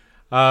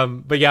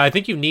 But yeah, I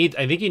think you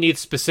need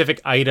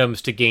specific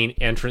items to gain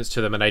entrance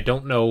to them, and I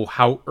don't know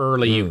how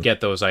early you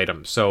get those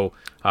items. So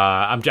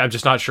I'm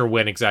just not sure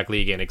when exactly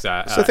you gain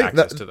access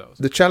to those.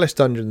 The Chalice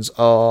dungeons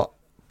are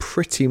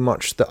pretty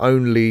much the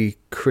only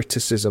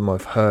criticism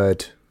I've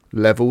heard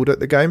leveled at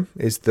the game,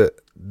 is that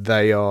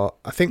they are,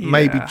 I think,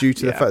 maybe due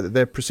to the fact that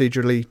they're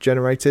procedurally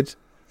generated,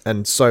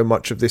 and so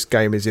much of this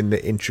game is in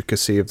the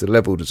intricacy of the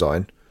level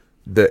design,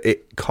 that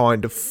it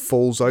kind of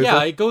falls over.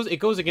 Yeah, it goes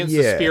against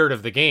the spirit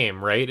of the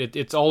game, right?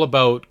 It's all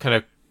about kind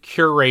of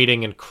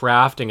curating and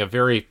crafting a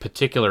very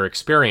particular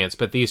experience,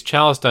 but these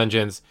Chalice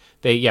dungeons,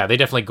 they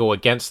definitely go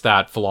against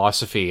that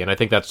philosophy, and I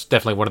think that's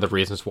definitely one of the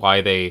reasons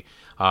why they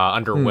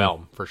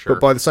underwhelm, for sure.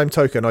 But by the same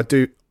token, I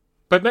do...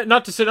 But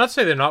not to say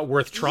they're not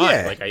worth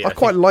trying. Yeah, I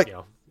quite like...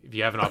 If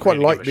you have an I quite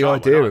like the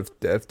idea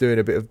of doing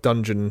a bit of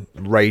dungeon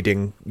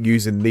raiding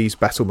using these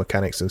battle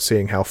mechanics and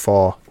seeing how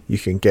far you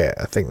can get.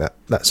 I think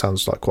that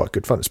sounds like quite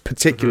good fun. It's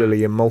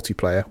particularly in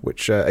multiplayer,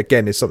 which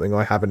again is something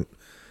I haven't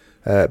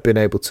been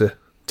able to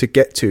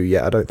get to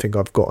yet. I don't think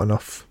I've got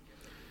enough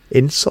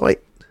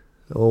insight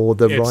or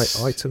the right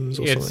items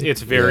or something.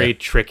 It's very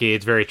tricky.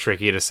 It's very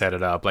tricky to set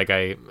it up. Like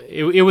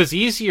it was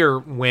easier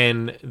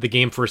when the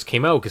game first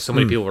came out because so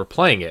many people were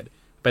playing it.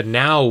 But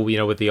now,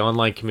 with the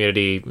online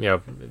community,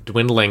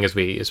 dwindling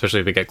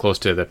especially if we get close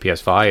to the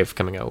PS5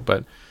 coming out,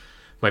 but it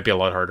might be a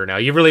lot harder now.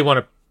 You really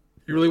want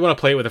to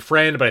play it with a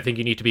friend, but I think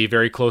you need to be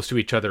very close to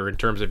each other in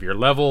terms of your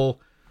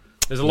level.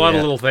 There's a lot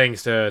of little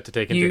things to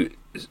take into.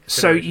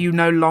 So you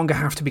no longer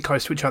have to be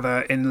close to each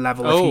other in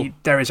level.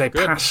 There is a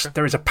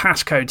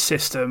passcode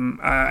system,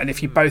 and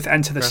if you both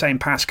enter the same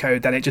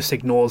passcode, then it just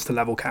ignores the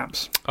level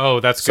caps.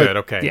 Oh, that's good.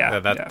 Okay,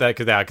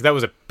 because that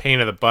was a pain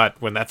in the butt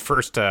when that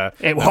first.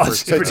 It was.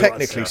 So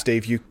technically,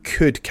 Steve, you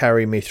could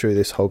carry me through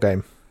this whole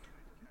game.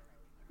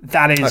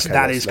 That is let's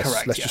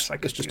correct. Let's yes,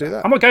 just do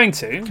that. I'm not going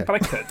to, but I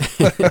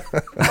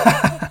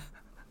could.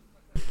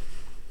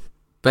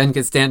 Ben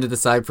can stand to the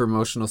side for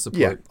emotional support.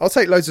 Yeah, I'll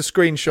take loads of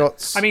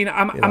screenshots. I mean,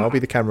 I'll be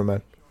the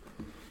cameraman.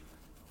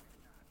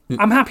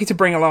 I'm happy to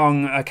bring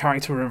along a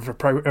character of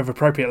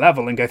appropriate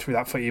level and go through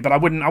that for you, but I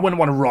wouldn't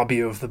want to rob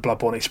you of the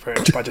Bloodborne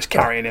experience by just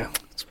carrying you.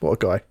 What a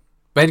guy.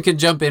 Ben can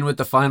jump in with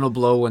the final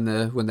blow when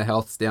the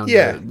health's down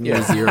to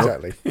near zero.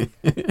 Exactly.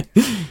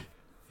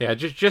 Yeah,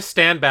 just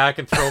stand back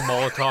and throw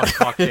Molotov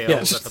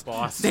cocktails at the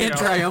boss. Stand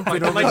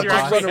triumphant over like the you're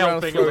boss. actually Run around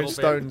helping a throwing little bit.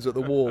 stones at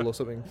the wall or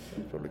something.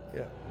 Probably,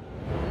 yeah.